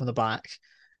out from the back,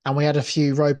 and we had a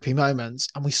few ropey moments,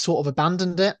 and we sort of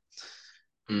abandoned it.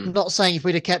 I'm mm. not saying if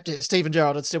we'd have kept it, Steven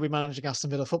Gerrard would still be managing Aston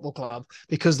Villa Football Club,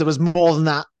 because there was more than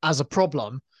that as a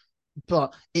problem,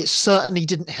 but it certainly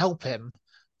didn't help him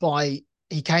by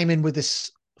he came in with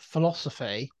this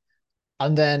philosophy,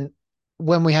 and then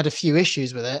when we had a few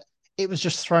issues with it, it was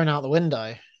just thrown out the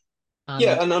window.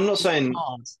 Yeah, And and I'm not it's saying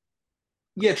hard.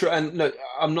 yeah, true. And look,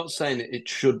 I'm not saying it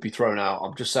should be thrown out.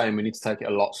 I'm just saying we need to take it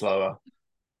a lot slower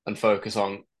and focus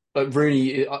on. Like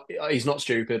Rooney, he's not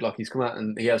stupid. Like he's come out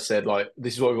and he has said like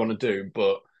this is what we want to do,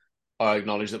 but I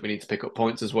acknowledge that we need to pick up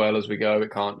points as well as we go.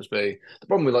 It can't just be the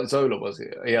problem with like Zola was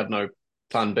he had no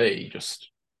plan B. He just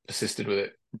persisted with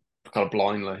it kind of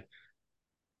blindly.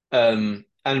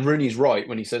 And Rooney's right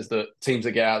when he says that teams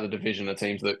that get out of the division are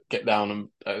teams that get down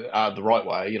and out the right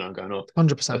way, going up.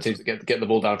 100%. Teams that get the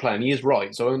ball down and play. And he is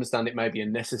right. So I understand it may be a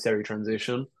necessary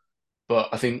transition, but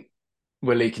I think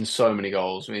we're leaking so many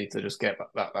goals. We need to just get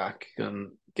that back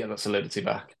and get that solidity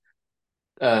back.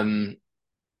 Um,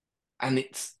 and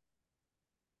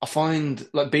I find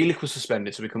like Bielik was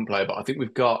suspended, so we couldn't play, but I think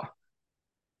we've got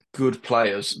good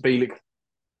players. Bielik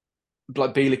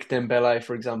Dembele,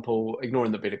 for example,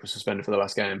 ignoring that Bielik was suspended for the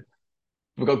last game.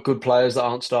 We've got good players that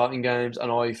aren't starting games,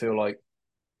 and I feel like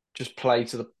just play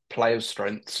to the players'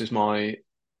 strengths is my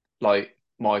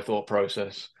thought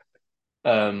process.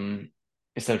 Um,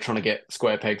 Instead of trying to get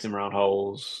square pegs in round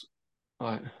holes.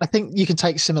 Like, I think you can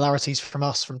take similarities from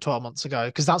us from 12 months ago,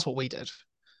 because that's what we did.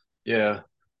 yeah,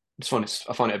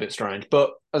 I find it a bit strange.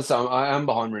 But as I say, I am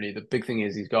behind Rooney. The big thing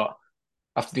is he's got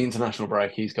after the international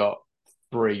break, he's got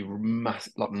three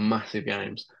massive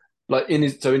games. Like in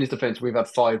his defense, we've had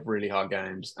five really hard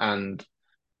games, and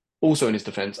also in his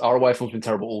defense, our away form's been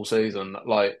terrible all season.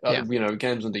 Like Yeah.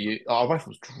 games under you, our away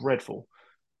form's dreadful.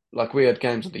 Like we had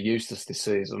games under Eustace this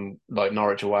season, like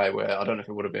Norwich away, where I don't know if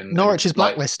it would have been any Norwich is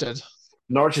like blacklisted.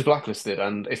 Norwich is blacklisted,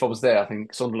 and if I was there, I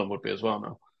think Sunderland would be as well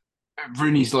now.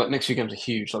 Rooney's like next few games are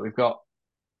huge. Like we've got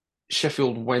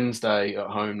Sheffield Wednesday at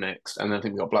home next, and then I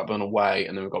think we've got Blackburn away,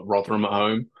 and then we've got Rotherham at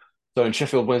home. So in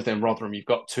Sheffield Wednesday and Rotherham, you've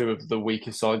got two of the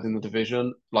weakest sides in the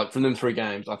division. Like from them three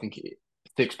games, I think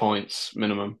 6 points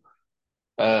minimum.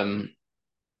 Um,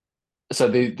 so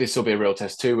this will be a real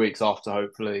test. 2 weeks off to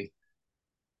hopefully,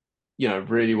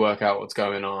 really work out what's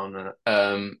going on.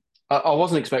 I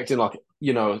wasn't expecting I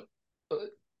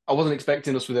wasn't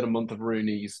expecting us within a month of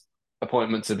Rooney's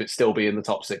appointment to still be in the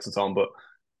top six and so on, but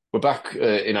we're back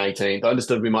in 18th. I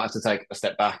understood we might have to take a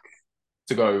step back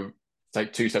to go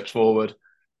take 2 steps forward.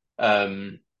 But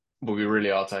we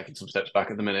really are taking some steps back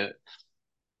at the minute.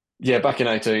 Yeah, back in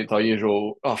 18th, our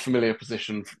usual, our familiar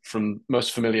position from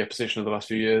most familiar position of the last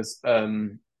few years.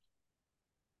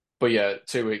 But yeah,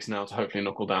 2 weeks now to hopefully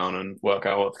knuckle down and work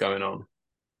out what's going on.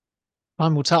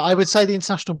 Time will tell. I would say the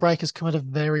international break has come at a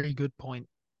very good point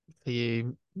for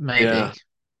you, Yeah. maybe.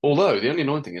 Although the only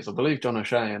annoying thing is, I believe John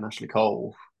O'Shea and Ashley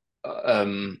Cole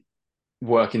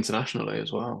work internationally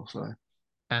as well. So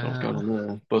what's going Uh, on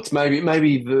there? But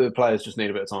maybe the players just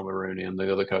need a bit of time with Rooney and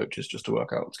the other coaches just to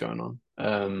work out what's going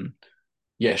on.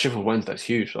 Yeah, Sheffield Wednesday's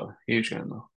huge though, huge game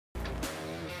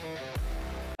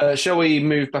though. Shall we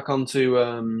move back on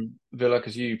to Villa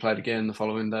because you played again the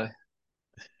following day?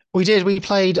 we did. We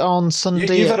played on You,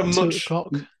 Sunday you've had a at two much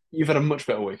o'clock. you've had a much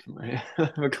better week than me for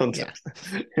Yeah. context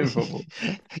in football.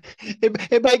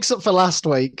 It makes up for last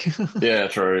week. Yeah,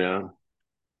 true. Yeah,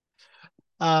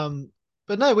 Um,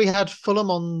 but no, we had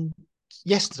Fulham on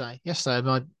yesterday.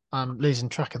 Yesterday, I'm losing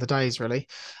track of the days really.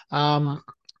 Um,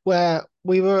 where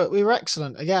we were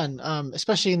excellent again.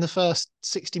 Especially in the first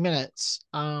 60 minutes.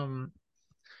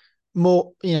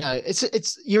 More,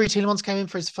 it's Yuri Tielemans came in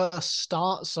for his first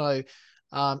start, so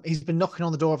he's been knocking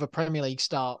on the door of a Premier League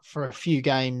start for a few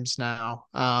games now.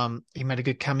 He made a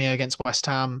good cameo against West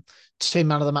Ham, two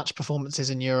man of the match performances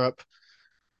in Europe.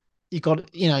 You got,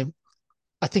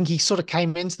 I think he sort of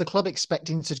came into the club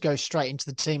expecting to go straight into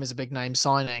the team as a big name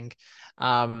signing,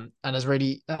 and has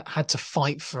really had to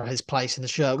fight for his place in the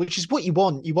shirt, which is what you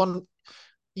want. You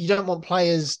don't want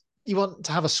players. You want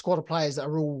to have a squad of players that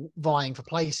are all vying for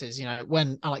places.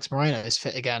 When Alex Moreno is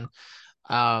fit again,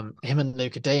 him and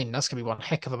Luca Dean, that's going to be one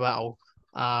heck of a battle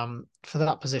for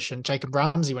that position. Jacob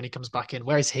Ramsey, when he comes back in,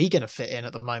 where is he going to fit in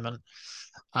at the moment?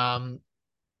 Um,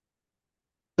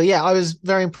 but yeah, I was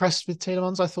very impressed with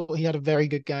Tielemans. I thought he had a very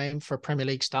good game for a Premier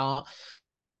League start.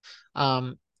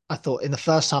 Um, I thought in the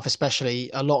first half,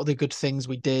 especially, a lot of the good things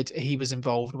we did, he was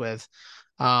involved with.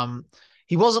 Um,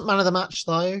 he wasn't man of the match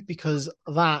though, because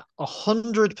that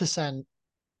 100%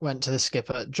 went to the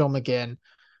skipper, John McGinn.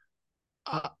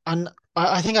 And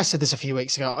I think I said this a few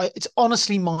weeks ago. It's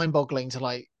honestly mind-boggling to,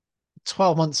 like,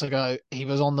 12 months ago, he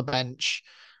was on the bench.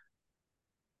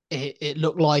 It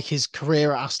looked like his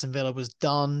career at Aston Villa was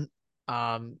done.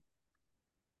 Um,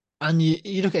 and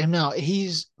you look at him now,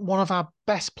 he's one of our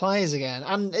best players again.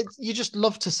 And you just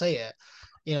love to see it.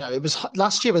 It was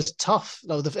last year was tough.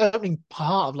 Though the opening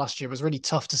part of last year was really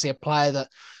tough to see a player that,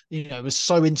 was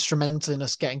so instrumental in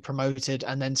us getting promoted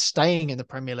and then staying in the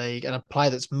Premier League, and a player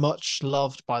that's much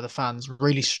loved by the fans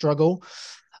really struggle.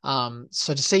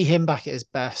 So to see him back at his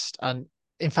best, and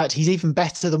in fact, he's even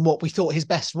better than what we thought his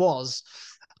best was.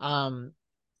 Um,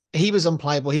 he was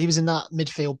unplayable. He was in that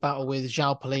midfield battle with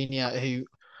João Palhinha, who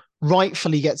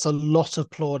rightfully gets a lot of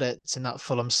plaudits in that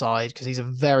Fulham side because he's a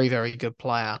very, very good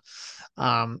player.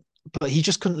 Um, but he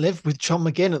just couldn't live with John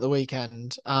McGinn at the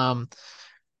weekend.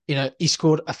 He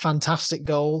scored a fantastic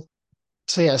goal.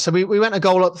 So yeah, so we went a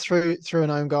goal up through an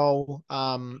own goal.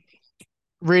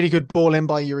 Really good ball in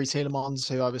by Yuri Tielemans,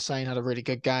 who I was saying had a really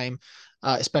good game,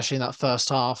 especially in that first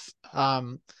half.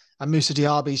 And Musa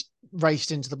Diaby's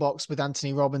raced into the box with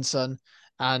Anthony Robinson,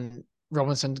 and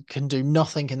Robinson can do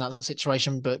nothing in that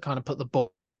situation but kind of put the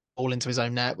ball into his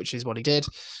own net, which is what he did.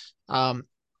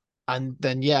 And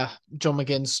then John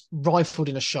McGinn's rifled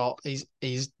in a shot.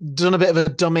 He's done a bit of a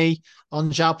dummy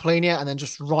on João Palhinha and then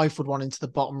just rifled one into the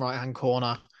bottom right hand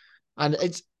corner. And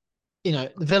it's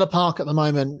Villa Park at the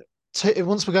moment.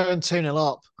 Once we're going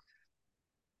 2-0 up,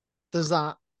 there's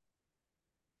that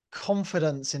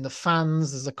confidence in the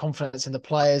fans, there's a confidence in the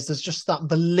players, there's just that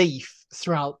belief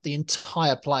throughout the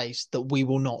entire place that we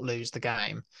will not lose the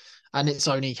game. And it's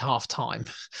only half time.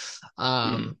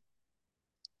 Mm.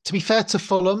 To be fair to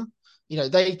Fulham,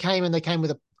 they came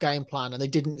with a game plan and they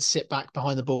didn't sit back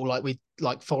behind the ball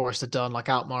like Forest had done, like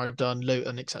Alkmaar had done,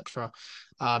 Luton, etc.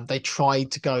 They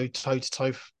tried to go toe to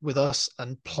toe with us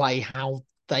and play how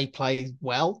they play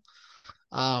well.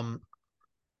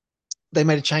 They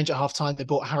made a change at halftime. They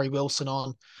brought Harry Wilson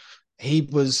on. He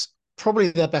was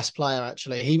probably their best player,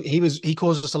 actually. He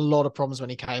caused us a lot of problems when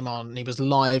he came on. He was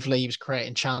lively. He was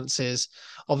creating chances.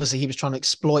 Obviously, he was trying to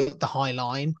exploit the high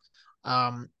line.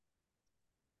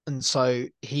 And so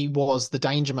he was the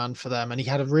danger man for them. And he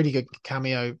had a really good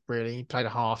cameo, really. He played a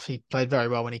half. He played very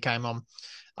well when he came on.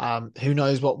 Who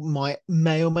knows what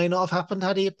may or may not have happened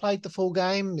had he played the full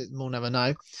game? We'll never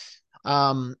know.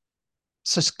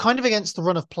 So it's kind of against the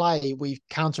run of play, we've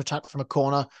counter-attacked from a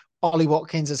corner. Ollie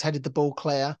Watkins has headed the ball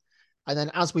clear. And then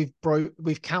as we've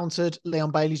countered, Leon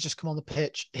Bailey's just come on the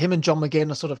pitch. Him and John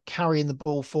McGinn are sort of carrying the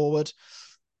ball forward.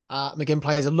 McGinn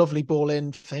plays a lovely ball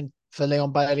in for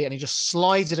Leon Bailey, and he just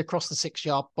slides it across the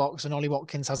 6-yard box, and Ollie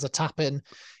Watkins has a tap in.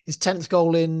 His 10th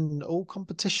goal in all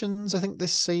competitions, I think,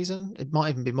 this season. It might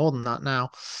even be more than that now.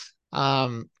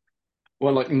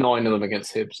 Well, like 9 of them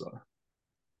against Hibs, though.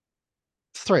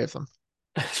 3 of them.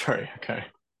 Sorry, okay.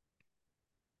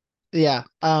 Yeah.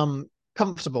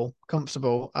 Comfortable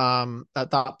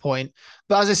at that point.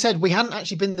 But as I said, we hadn't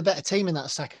actually been the better team in that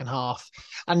second half.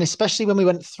 And especially when we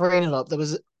went 3-0 up, there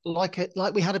was like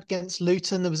we had against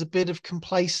Luton, there was a bit of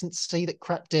complacency that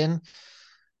crept in.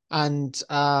 And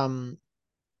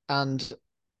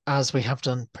as we have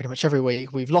done pretty much every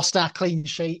week, we've lost our clean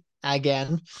sheet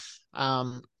again.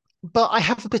 But I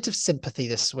have a bit of sympathy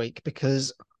this week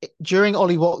because during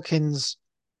Ollie Watkins,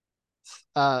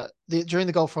 during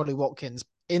the goal for Ollie Watkins,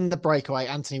 in the breakaway,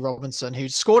 Anthony Robinson, who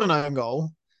scored an own goal,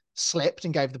 slipped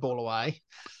and gave the ball away.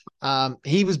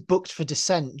 He was booked for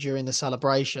dissent during the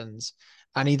celebrations,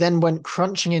 and he then went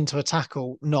crunching into a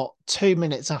tackle not 2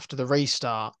 minutes after the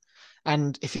restart.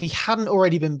 And if he hadn't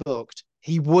already been booked,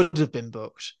 he would have been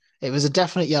booked. It was a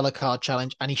definite yellow card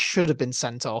challenge, and he should have been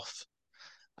sent off.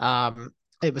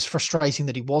 It was frustrating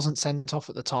that he wasn't sent off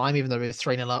at the time, even though we were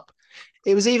 3-0 up.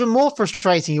 It was even more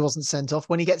frustrating he wasn't sent off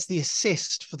when he gets the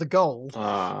assist for the goal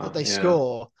that they Yeah.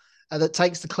 score that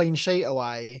takes the clean sheet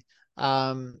away.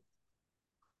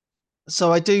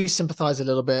 So I do sympathise a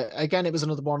little bit. Again, it was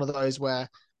another one of those where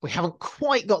we haven't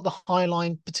quite got the high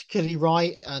line particularly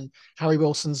right, and Harry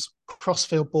Wilson's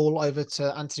crossfield ball over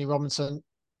to Anthony Robinson,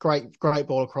 great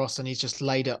ball across, and he's just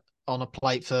laid it on a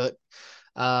plate for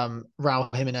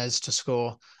Raul Jimenez to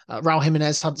score. Raul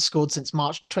Jimenez hadn't scored since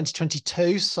March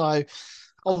 2022, so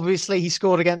obviously he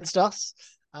scored against us.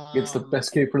 Against the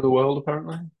best keeper in the world,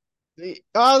 apparently. There's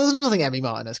nothing Emi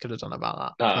Martinez could have done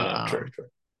about that. True, true.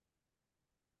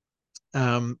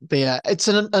 But yeah, it's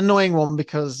an annoying one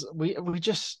because we're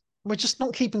just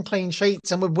not keeping clean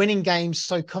sheets, and we're winning games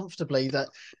so comfortably that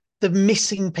the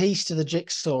missing piece to the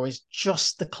jigsaw is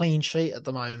just the clean sheet at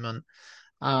the moment.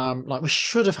 Like we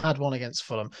should have had one against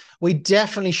Fulham. We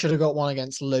definitely should have got one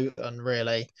against Luton,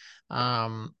 really.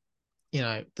 Um,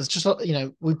 there's just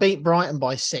we beat Brighton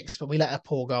by 6, but we let a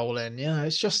poor goal in.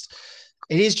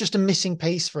 It is just a missing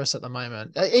piece for us at the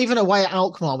moment. Even away at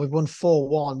Alkmaar, we've won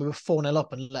 4-1. We were 4-0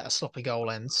 up and let a sloppy goal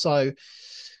in. So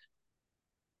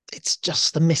it's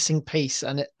just the missing piece.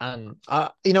 I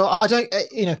don't,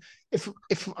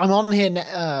 if I'm on here in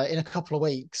a couple of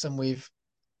weeks and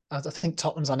I think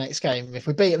Tottenham's our next game. If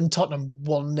we beat them, Tottenham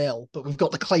 1-0, but we've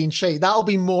got the clean sheet, that'll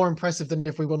be more impressive than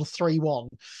if we won 3-1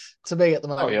 to me at the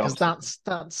Oh moment, yeah, because absolutely.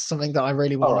 that's something that I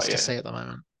really All want us right, to yeah, see at the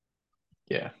moment.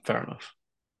 yeah, fair enough.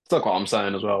 It's like what I'm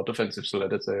saying as well. Defensive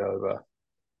solidity over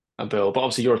a Bill, but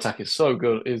obviously your attack is so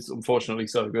good, is unfortunately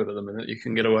so good at the minute. You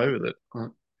can get away with it. Right?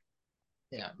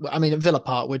 Yeah. I mean, at Villa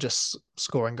Park, we're just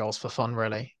scoring goals for fun,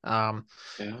 really. Yeah,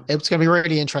 It's going to be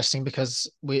really interesting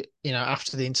because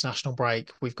after the international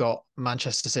break, we've got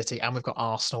Manchester City and we've got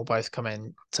Arsenal both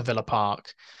coming to Villa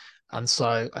Park. And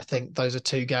so I think those are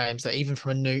two games that even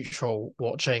from a neutral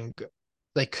watching,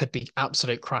 they could be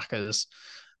absolute crackers.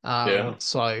 yeah.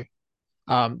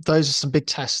 Those are some big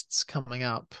tests coming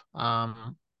up.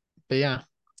 But yeah,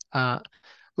 uh,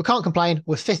 we can't complain.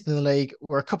 We're fifth in the league.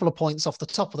 We're a couple of points off the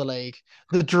top of the league.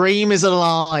 The dream is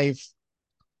alive.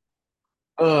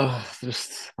 I'm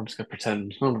just gonna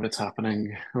pretend none of it's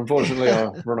happening. Unfortunately, I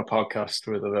run a podcast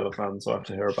with a Villa fan, so I have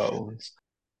to hear about all this.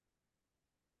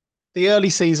 The early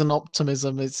season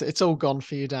optimism, it's all gone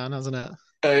for you, Dan, hasn't it?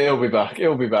 He'll be back.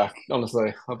 He'll be back.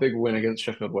 Honestly, a big win against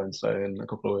Sheffield Wednesday in a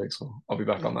couple of weeks. I'll be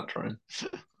back on that train.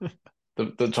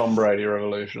 The Tom Brady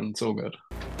revolution. It's all good.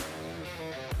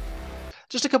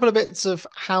 Just a couple of bits of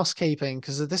housekeeping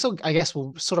because this will, I guess,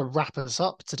 will sort of wrap us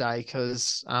up today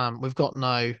because we've got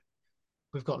no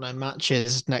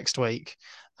matches next week.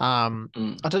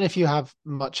 Mm. I don't know if you have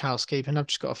much housekeeping. I've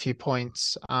just got a few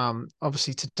points.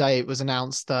 Obviously today it was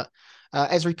announced that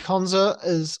Ezri Konsa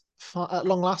has at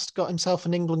long last got himself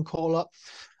an England call up.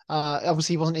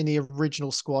 Obviously he wasn't in the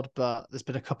original squad, but there's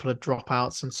been a couple of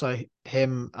dropouts, and so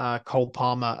him, Cole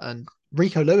Palmer, and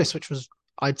Rico Lewis, which was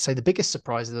I'd say the biggest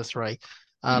surprise of the three,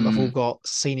 have all Mm. got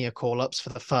senior call ups for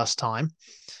the first time.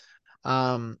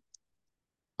 Um,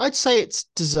 I'd say it's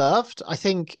deserved. I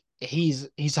think he's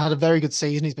had a very good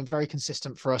season. He's been very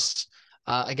consistent for us.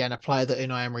 Again, a player that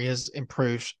Unai Emery has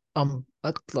improved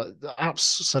like,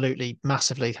 absolutely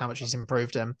massively how much he's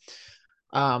improved him.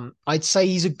 I'd say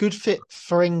he's a good fit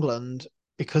for England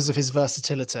because of his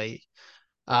versatility.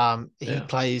 He Yeah.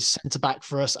 plays centre back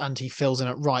for us, and he fills in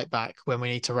at right back when we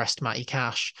need to rest Matty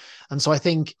Cash. And so I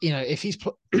think if he's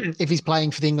if he's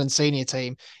playing for the England senior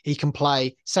team, he can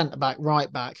play centre back,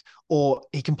 right back, or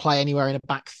he can play anywhere in a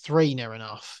back three near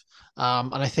enough.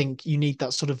 And I think you need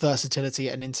that sort of versatility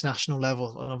at an international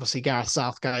level. And obviously, Gareth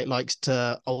Southgate likes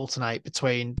to alternate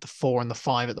between the 4 and the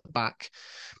 5 at the back.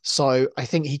 So I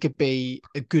think he could be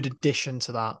a good addition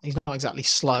to that. He's not exactly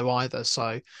slow either.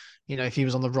 So if he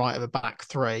was on the right of a back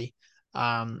three,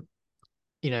 um,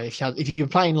 if you're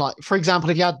playing like, for example,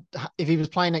 if he was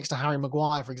playing next to Harry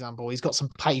Maguire, for example, he's got some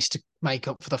pace to make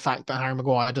up for the fact that Harry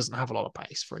Maguire doesn't have a lot of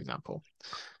pace, for example.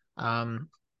 Um,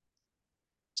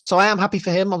 so I am happy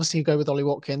for him. Obviously, you go with Ollie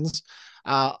Watkins.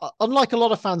 Unlike a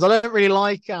lot of fans, I don't really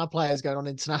like our players going on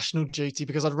international duty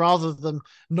because I'd rather them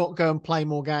not go and play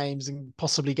more games and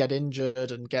possibly get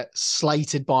injured and get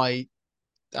slated by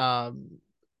um,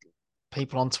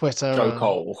 people on Twitter Joe and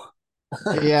Cole.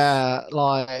 yeah,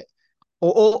 like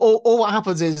or what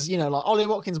happens is, like Ollie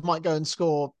Watkins might go and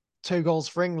score 2 goals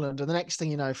for England, and the next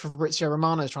thing you know, Fabrizio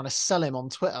Romano is trying to sell him on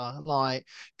Twitter. Like,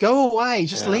 go away,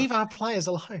 just Yeah. leave our players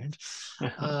alone.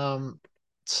 Um,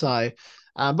 so,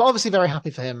 but obviously very happy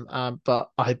for him. But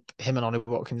him and Ollie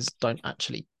Watkins don't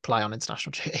actually play on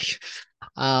international duty.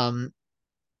 Um,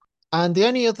 and the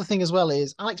only other thing as well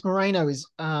is Alex Moreno is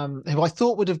who I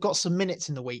thought would have got some minutes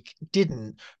in the week,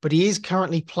 didn't, but he is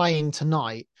currently playing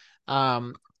tonight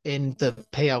in the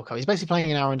PL Cup. He's basically playing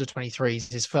in our under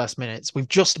 23s, his first minutes. We've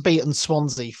just beaten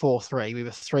Swansea 4-3. We were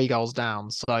 3 goals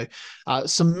down. So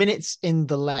some minutes in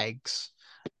the legs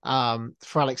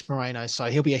for Alex Moreno. So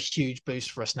he'll be a huge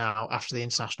boost for us now after the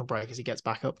international break as he gets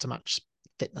back up to match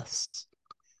fitness.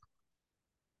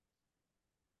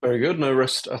 Very good. No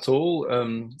rest at all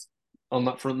on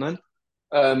that front then.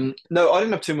 No, I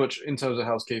didn't have too much in terms of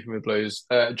housekeeping with Blues.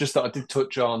 Just that I did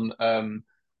touch on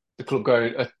the club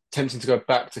attempting to go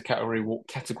back to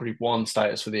category one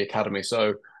status for the academy.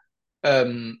 So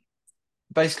um,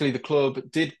 basically, the club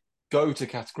did go to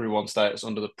category one status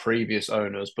under the previous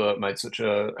owners, but made such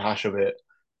a hash of it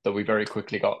that we very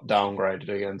quickly got downgraded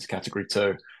again to category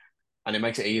two, and it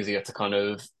makes it easier to kind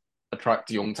of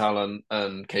attract young talent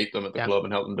and keep them at the Yeah. club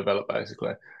and help them develop,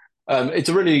 basically. It's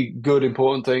a really good,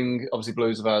 important thing. Obviously,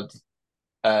 Blues have had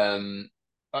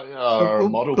are a Well,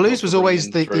 model Blues club for was always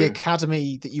bringing the through.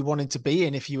 academy that you wanted to be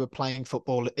in if you were playing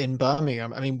football in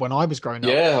Birmingham. I mean, when I was growing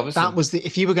up, Yeah, that obviously. was the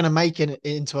if you were going to make it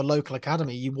into a local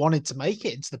academy, you wanted to make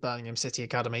it into the Birmingham City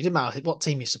Academy. It didn't matter what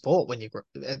team you support when you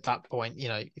at that point. You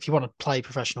know, if you want to play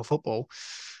professional football,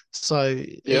 so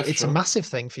Yeah, for it's a sure. massive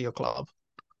thing for your club.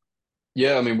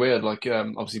 Yeah, I mean, we had like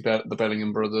obviously the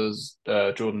Bellingham brothers,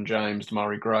 Jordan James,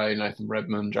 Damari Gray, Nathan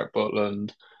Redmond, Jack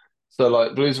Butland. So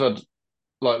like Blues have had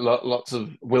like lots of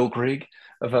Will Grigg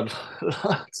have had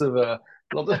lots of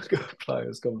good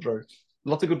players come through.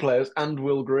 Lots of good players and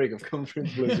Will Grigg have come through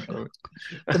the Blues Academy.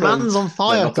 The Um, man's on no,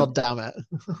 fire, god damn it.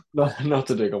 not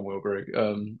to dig on Will Grigg.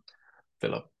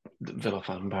 Villa Villa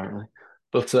fan apparently,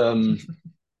 but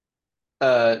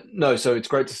no. So it's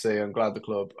great to see. I'm glad the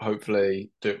club hopefully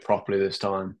do it properly this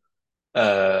time.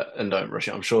 And don't rush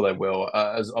it. I'm sure they will.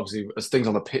 As obviously as things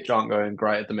on the pitch aren't going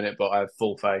great at the minute, but I have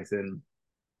full faith in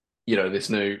this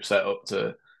new setup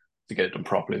to get it done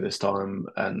properly this time.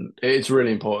 And it's a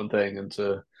really important thing, and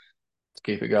to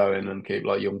keep it going and keep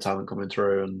like young talent coming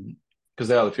through, and because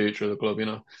they are the future of the club.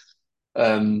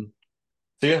 Um,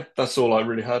 so yeah, that's all I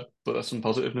really had, but that's some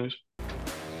positive news.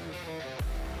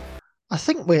 I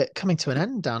think we're coming to an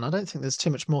end, Dan. I don't think there's too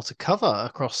much more to cover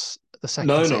across the second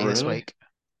No, not city this really. week.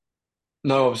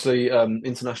 No, obviously,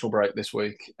 international break this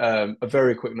week. A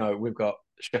very quick note: we've got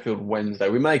Sheffield Wednesday.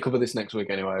 We may cover this next week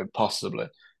anyway, possibly.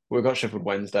 We've got Sheffield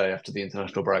Wednesday after the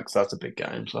international break, so that's a big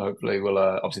game. So hopefully we'll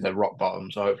obviously they're rock bottom,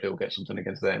 so hopefully we'll get something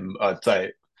against them. I'd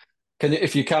say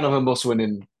if you can have a must win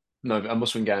in no a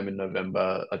must win game in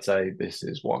November, I'd say this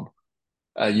is one.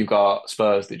 You've got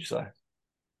Spurs, did you say?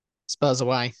 Spurs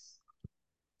away.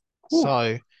 Whew.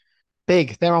 So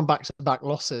big. They're on back-to-back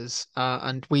losses,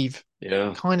 and we've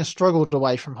Yeah. kind of struggled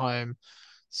away from home.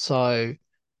 So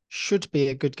should be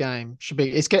a good game. Should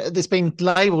be. It's been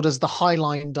labelled as the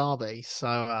Highline Derby.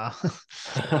 So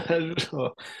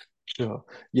Sure. Sure.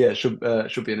 Yeah, should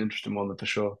be an interesting one for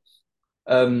sure.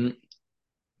 Um,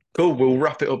 Cool. We'll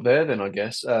wrap it up there then, I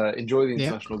guess. Enjoy the yeah,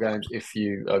 international games if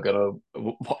you are gonna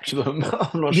watch them.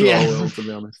 I'm not sure I yeah. will, to be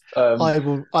honest. I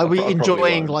will. I'll be I probably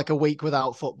enjoying won't. like a week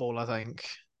without football, I think.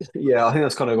 Yeah, I think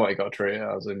that's kind of what you got to treat it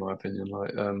as, in my opinion.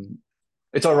 Like,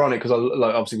 it's ironic because I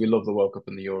like obviously we love the World Cup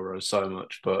and the Euros so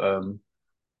much, but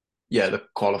yeah, the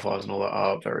qualifiers and all that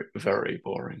are very very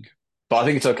boring. But I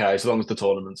think it's okay as long as the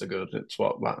tournaments are good. It's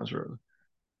what matters really.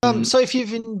 So if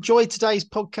you've enjoyed today's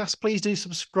podcast, please do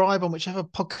subscribe on whichever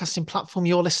podcasting platform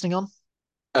you're listening on.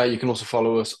 You can also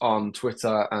follow us on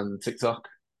Twitter and TikTok.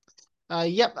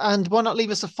 Yep, and why not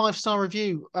leave us a 5-star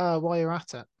review while you're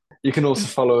at it? You can also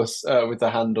follow us with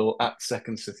the handle at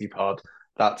Second City Pod.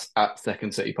 That's at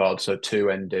Second City Pod, so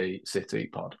 2ND City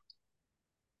Pod.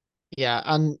 Yeah,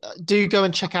 and do go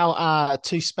and check out our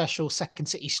two special Second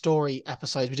City Story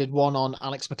episodes. We did one on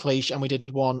Alex McLeish and we did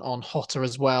one on Hotter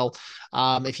as well.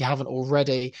 If you haven't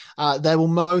already, there will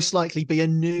most likely be a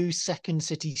new Second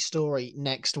City Story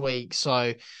next week.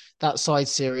 So that side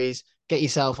series, get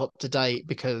yourself up to date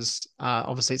because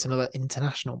obviously it's another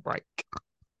international break.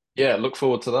 Yeah, look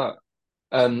forward to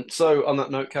that. So on that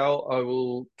note, Cal, I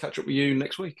will catch up with you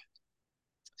next week.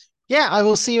 Yeah, I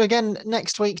will see you again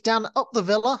next week down up the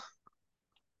Villa.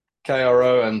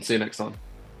 KRO, and see you next time.